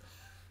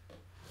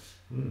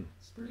 Hmm.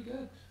 It's pretty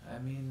good. I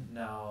mean,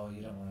 no,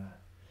 you don't want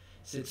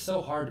to. It's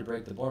so hard to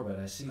break the board, but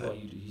I see what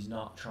you do. He's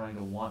not trying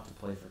to want to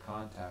play for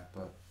contact,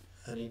 but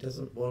And he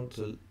doesn't want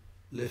to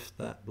lift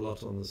that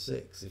blot on the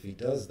 6. If he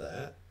does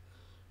that,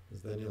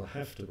 'cause then he'll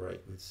have to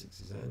break with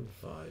 6s and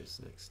 5s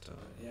next time.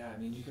 yeah, I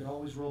mean, you can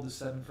always roll the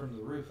 7 from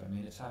the roof. I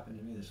mean, it's happened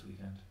to me this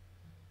weekend.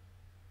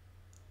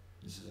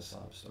 This is a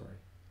sob story.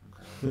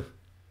 Okay.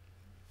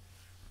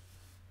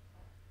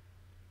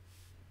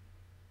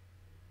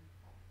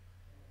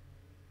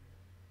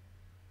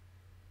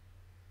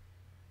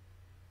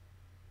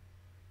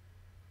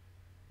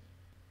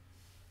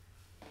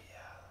 Yeah,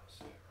 that was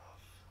a bit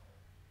rough.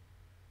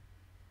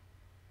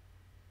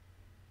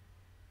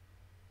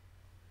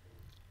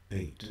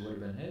 8. It would have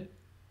been hit.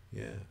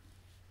 Yeah.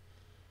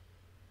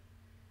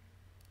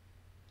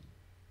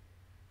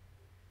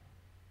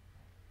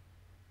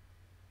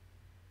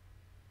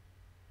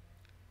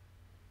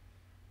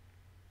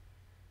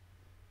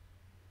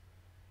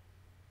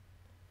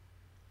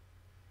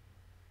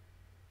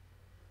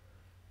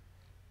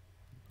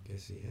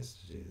 Guess he has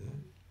to do that.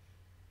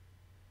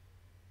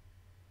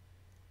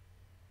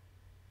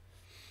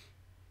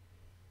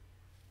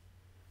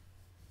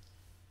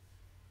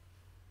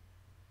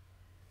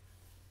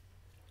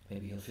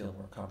 Maybe he'll feel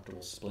more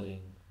comfortable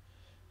splitting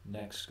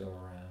next go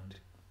around.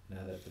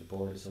 Now that the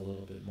board is a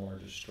little bit more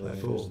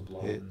destroyed, there's the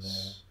blot in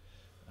there.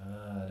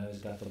 Now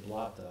he's got the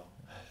blot though.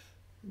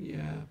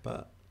 Yeah,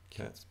 but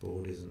Cat's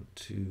board isn't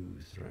too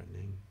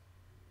threatening.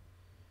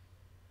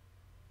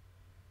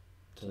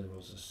 Till he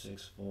rolls a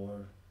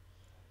 6-4.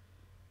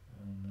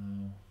 Oh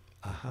no.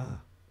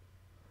 Aha.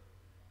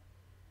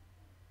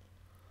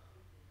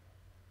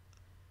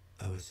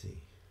 Oh, I see.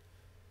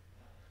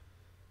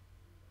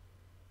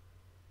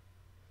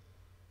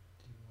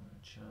 Do you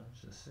want to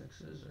challenge the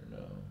 6s or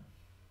no?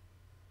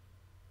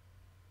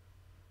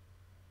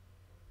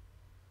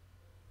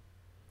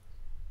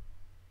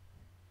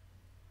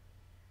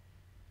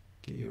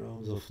 Get your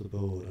arms off the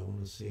board. I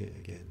want to see it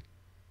again.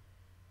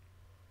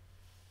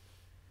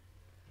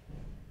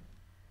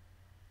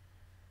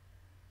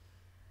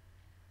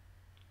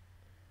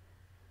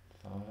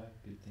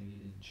 Good thing you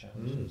didn't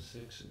challenge those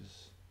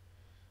 6s.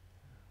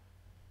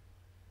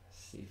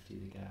 Safety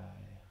the guy.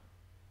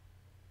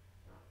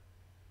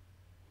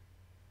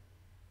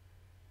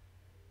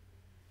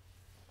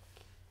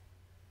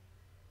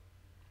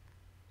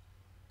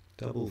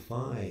 Double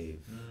 5.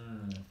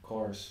 Of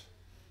course.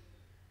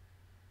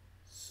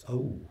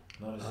 Oh.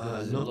 Not as good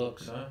as it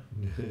looks, huh?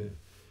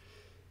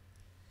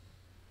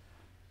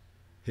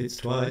 Hits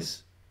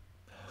twice.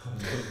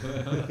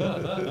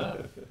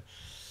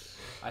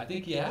 I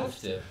think you have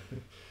to.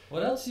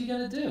 What else are you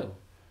gonna do?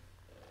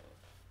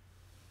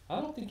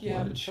 I don't think you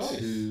have a choice.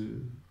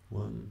 2,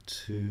 1,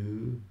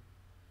 2.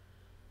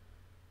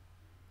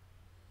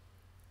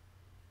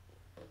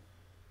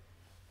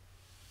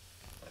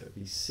 It'd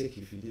be sick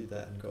if you did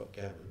that and got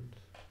gammoned.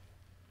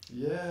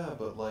 Yeah,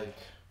 but like,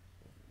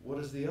 what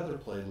does the other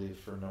play leave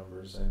for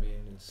numbers? I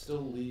mean, it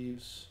still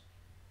leaves.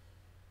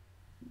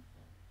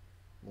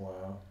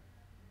 Wow.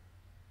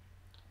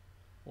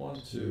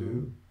 1,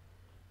 2.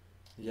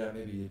 Yeah,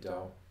 maybe you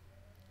don't.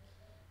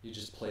 You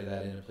just play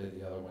that in and play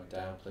the other one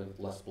down, play with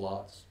less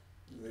blots.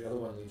 The other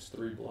one leaves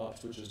 3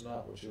 blots, which is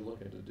not what you're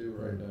looking to do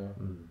right now.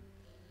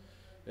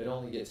 It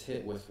only gets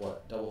hit with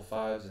what? Double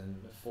 5s and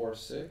 4,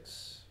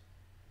 6?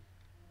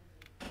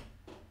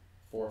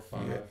 4,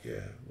 5. Yeah,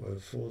 well,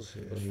 4's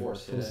hit. The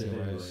 4's hit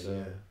anyway, so.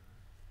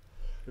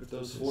 Yeah. If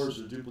those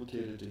 4s are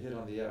duplicated to hit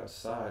on the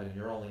outside and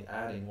you're only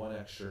adding 1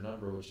 extra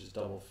number, which is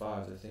double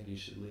 5s, I think you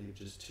should leave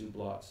just 2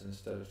 blots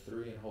instead of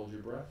 3 and hold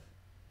your breath.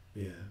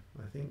 Yeah,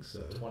 I think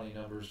so. 20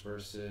 numbers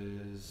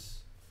versus,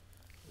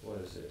 what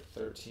is it,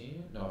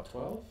 13? No,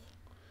 12?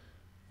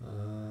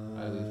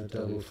 I leave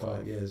double 12.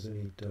 5. Yeah, it's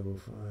only double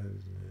 5,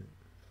 isn't it?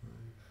 5.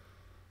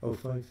 Oh,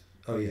 5.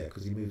 Oh, yeah,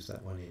 because he moves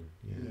that one in.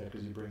 Yeah,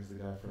 because he brings the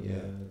guy from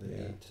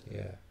the 8.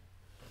 Yeah.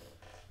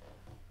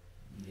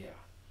 Yeah.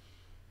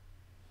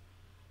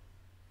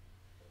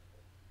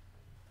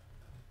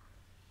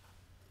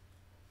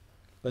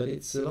 But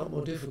it's a lot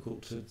more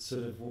difficult to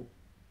sort of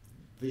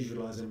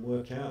visualize and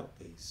work out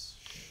these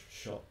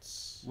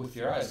shots. With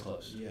your eyes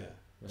closed. Yeah.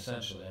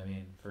 Essentially, I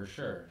mean, for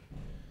sure.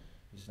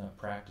 He's not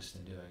practiced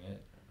in doing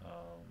it.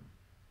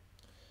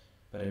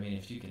 But I mean,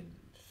 if you can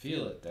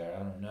feel it there, I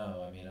don't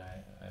know. I mean,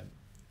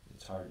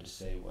 it's hard to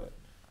say what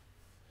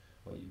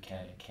you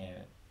can and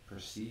can't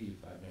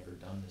perceive. I've never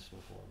done this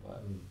before,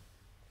 but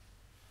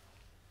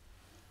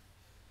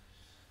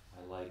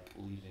I like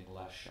leaving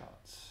less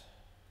shots.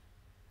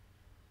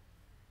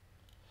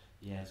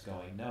 Yan's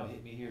going, no,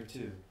 hit me here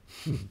too.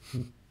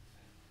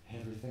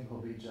 Everything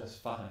will be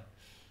just fine.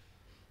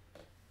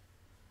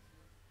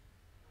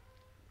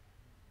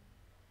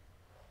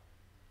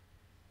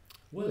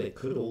 Well, it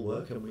could all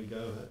work and we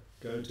go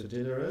to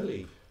dinner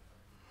early.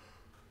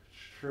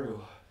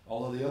 True.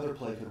 All of the other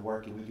play could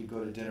work and we could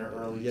go to dinner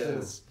early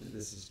too.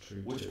 This is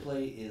true. Which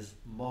play is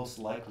most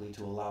likely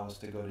to allow us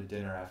to go to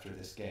dinner after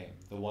this game?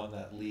 The one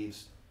that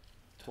leaves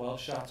 12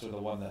 shots or the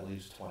one that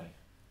leaves 20?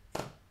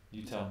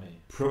 You tell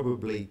me.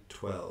 Probably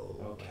 12,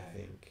 Okay. I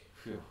think.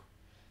 Phew.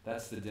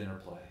 That's the dinner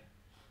play.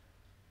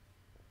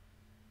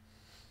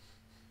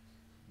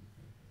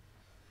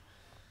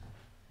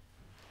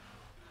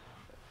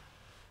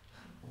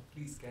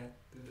 Please get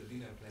to the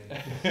dinner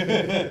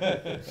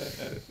play.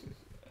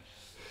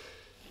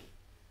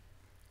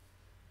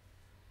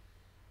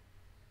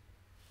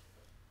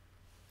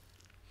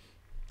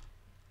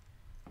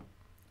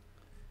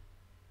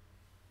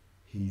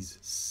 He's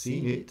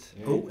seen it.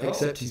 There Oh, you go.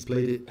 except he's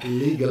played it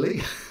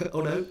illegally.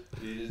 Oh no.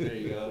 There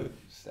you go.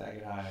 Stack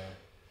it higher.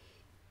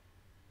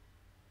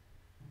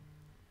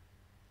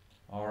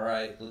 All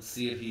right, let's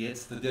see if he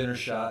hits the dinner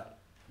shot.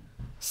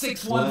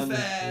 6-1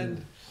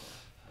 fan.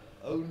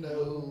 Oh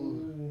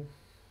no.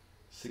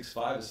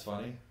 6-5 is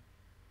funny.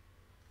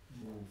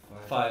 Ooh,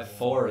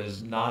 5-4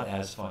 is not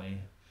as funny.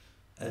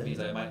 That means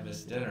I might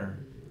miss dinner.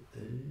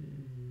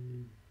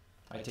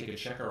 I take a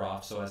checker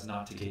off so as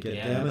not to get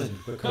gammon.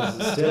 because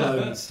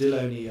it's still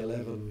only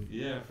 11.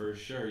 Yeah, for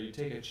sure. You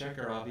take a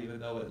checker off even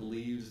though it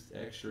leaves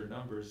extra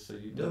numbers, so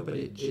you No, don't but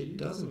get it cheese.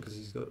 doesn't because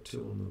he's got 2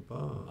 on the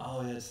bar.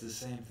 Oh, yeah, it's the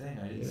same thing.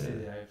 I didn't say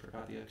that. I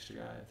forgot the extra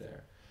guy up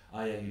there.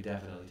 Oh, yeah, you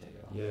definitely take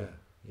it off. Yeah.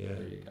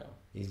 There you go.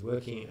 He's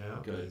working it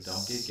out. Good.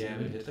 Don't get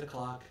gammon. Hit the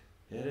clock.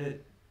 Hit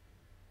it.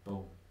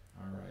 Boom.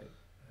 All right.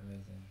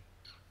 Amazing.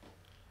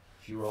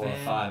 If you roll a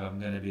 5, I'm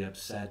going to be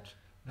upset.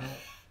 No.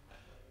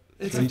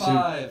 It's a 32.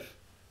 5.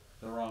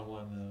 The wrong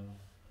one,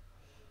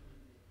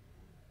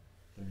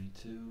 though.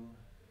 32.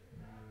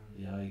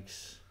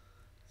 Yikes.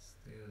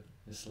 Still.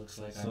 This looks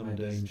like I Some might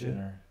miss danger.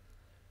 dinner.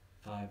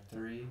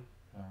 5-3.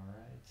 All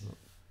right.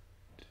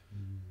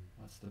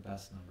 What's the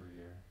best number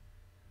here?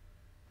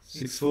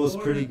 6-4 is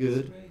pretty that's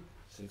good.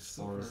 great.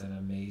 6-4 is an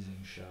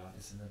amazing shot.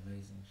 It's an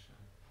amazing shot.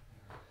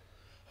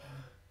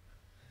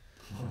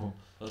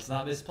 Let's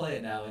not misplay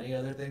it now. Any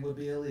other thing would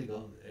be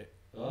illegal.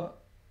 Oh,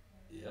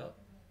 yep.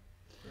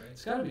 Great.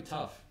 It's got to be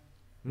tough.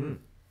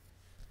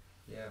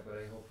 Yeah, but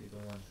I hope you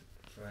don't want to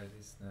try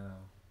this now.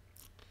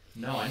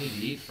 No, I need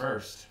to eat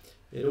first.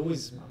 It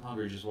always. I'm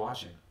hungry just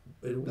watching.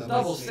 It always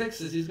Double see.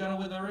 sixes. He's gonna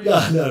win the race.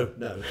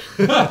 No.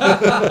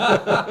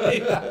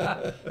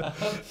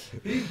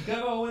 He's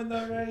gonna win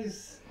the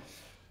race.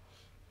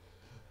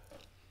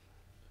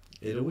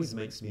 It always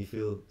makes me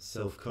feel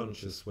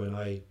self-conscious when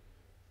I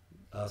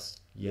ask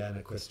Jan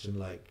a question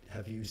like,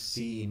 "Have you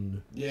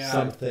seen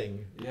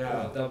something?"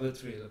 Yeah. Double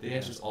three. The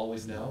answer's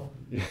always no.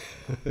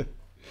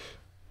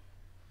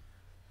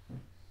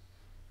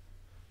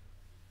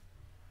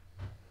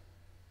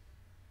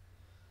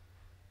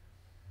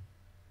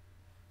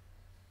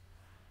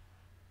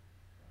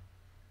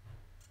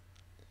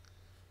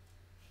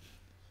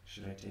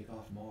 Should I take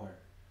off more?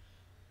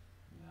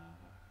 Nah,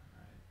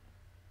 alright.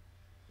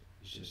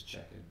 He's just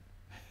checking.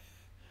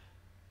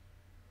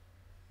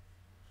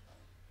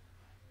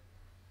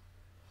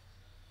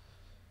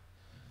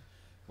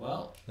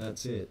 Well,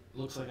 That's it.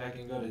 looks like I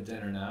can go to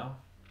dinner now.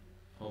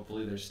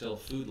 Hopefully there's still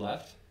food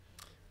left.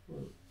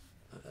 Well,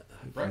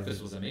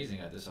 Breakfast was amazing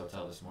at this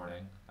hotel this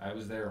morning. I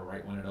was there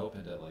right when it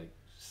opened at like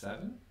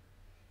 7?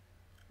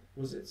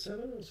 Was it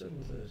 7 or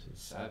 7:30?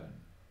 7.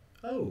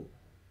 Oh,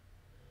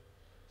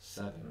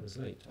 7. I was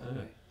late.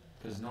 Okay.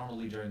 Because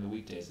normally during the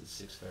weekdays it's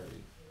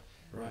 6:30.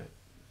 Right.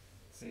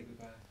 Say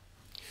goodbye.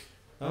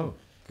 Oh,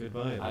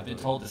 goodbye. I've been everybody.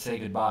 told to say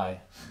goodbye.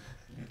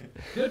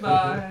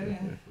 Goodbye.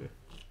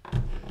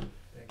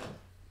 Thank you.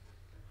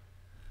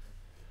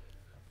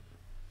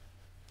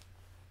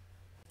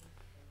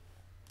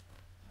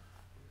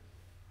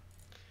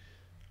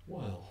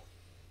 Well,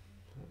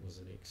 that was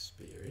an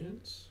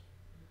experience.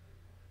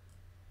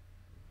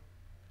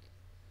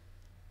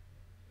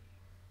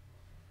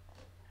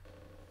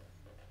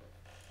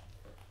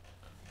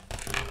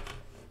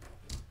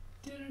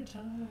 Dinner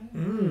time.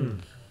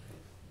 Mmm.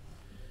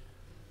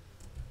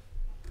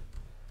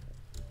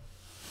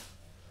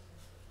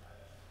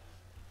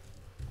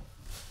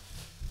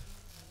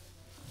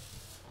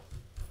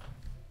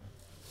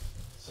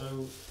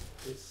 So,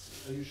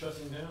 are you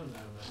shutting down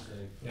now,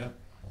 Matthew? Yeah.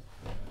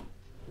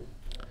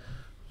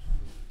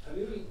 Have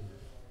you eaten?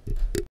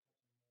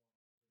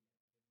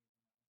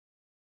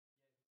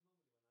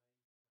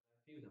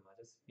 Feel them.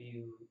 I just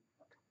feel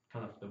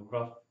kind of the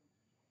rough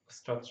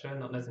structure,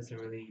 not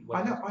necessarily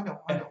I what know,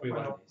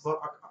 everyone is. but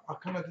I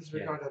kind of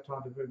disregard that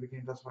at the very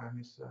beginning. That's why I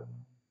missed a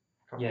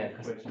couple Yeah, of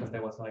because questions.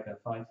 there was like a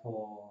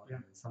 5-4 Yeah.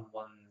 and some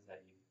ones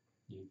that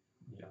you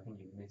I think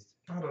you missed.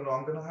 I don't know.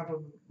 I'm gonna have a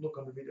look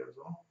on the video as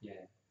well. Yeah.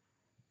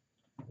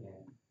 Yeah.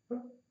 Huh.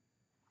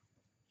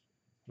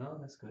 No,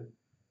 that's good.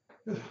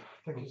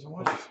 Thank you so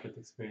much. That's a good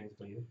experience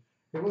for you.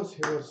 It was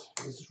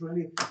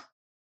really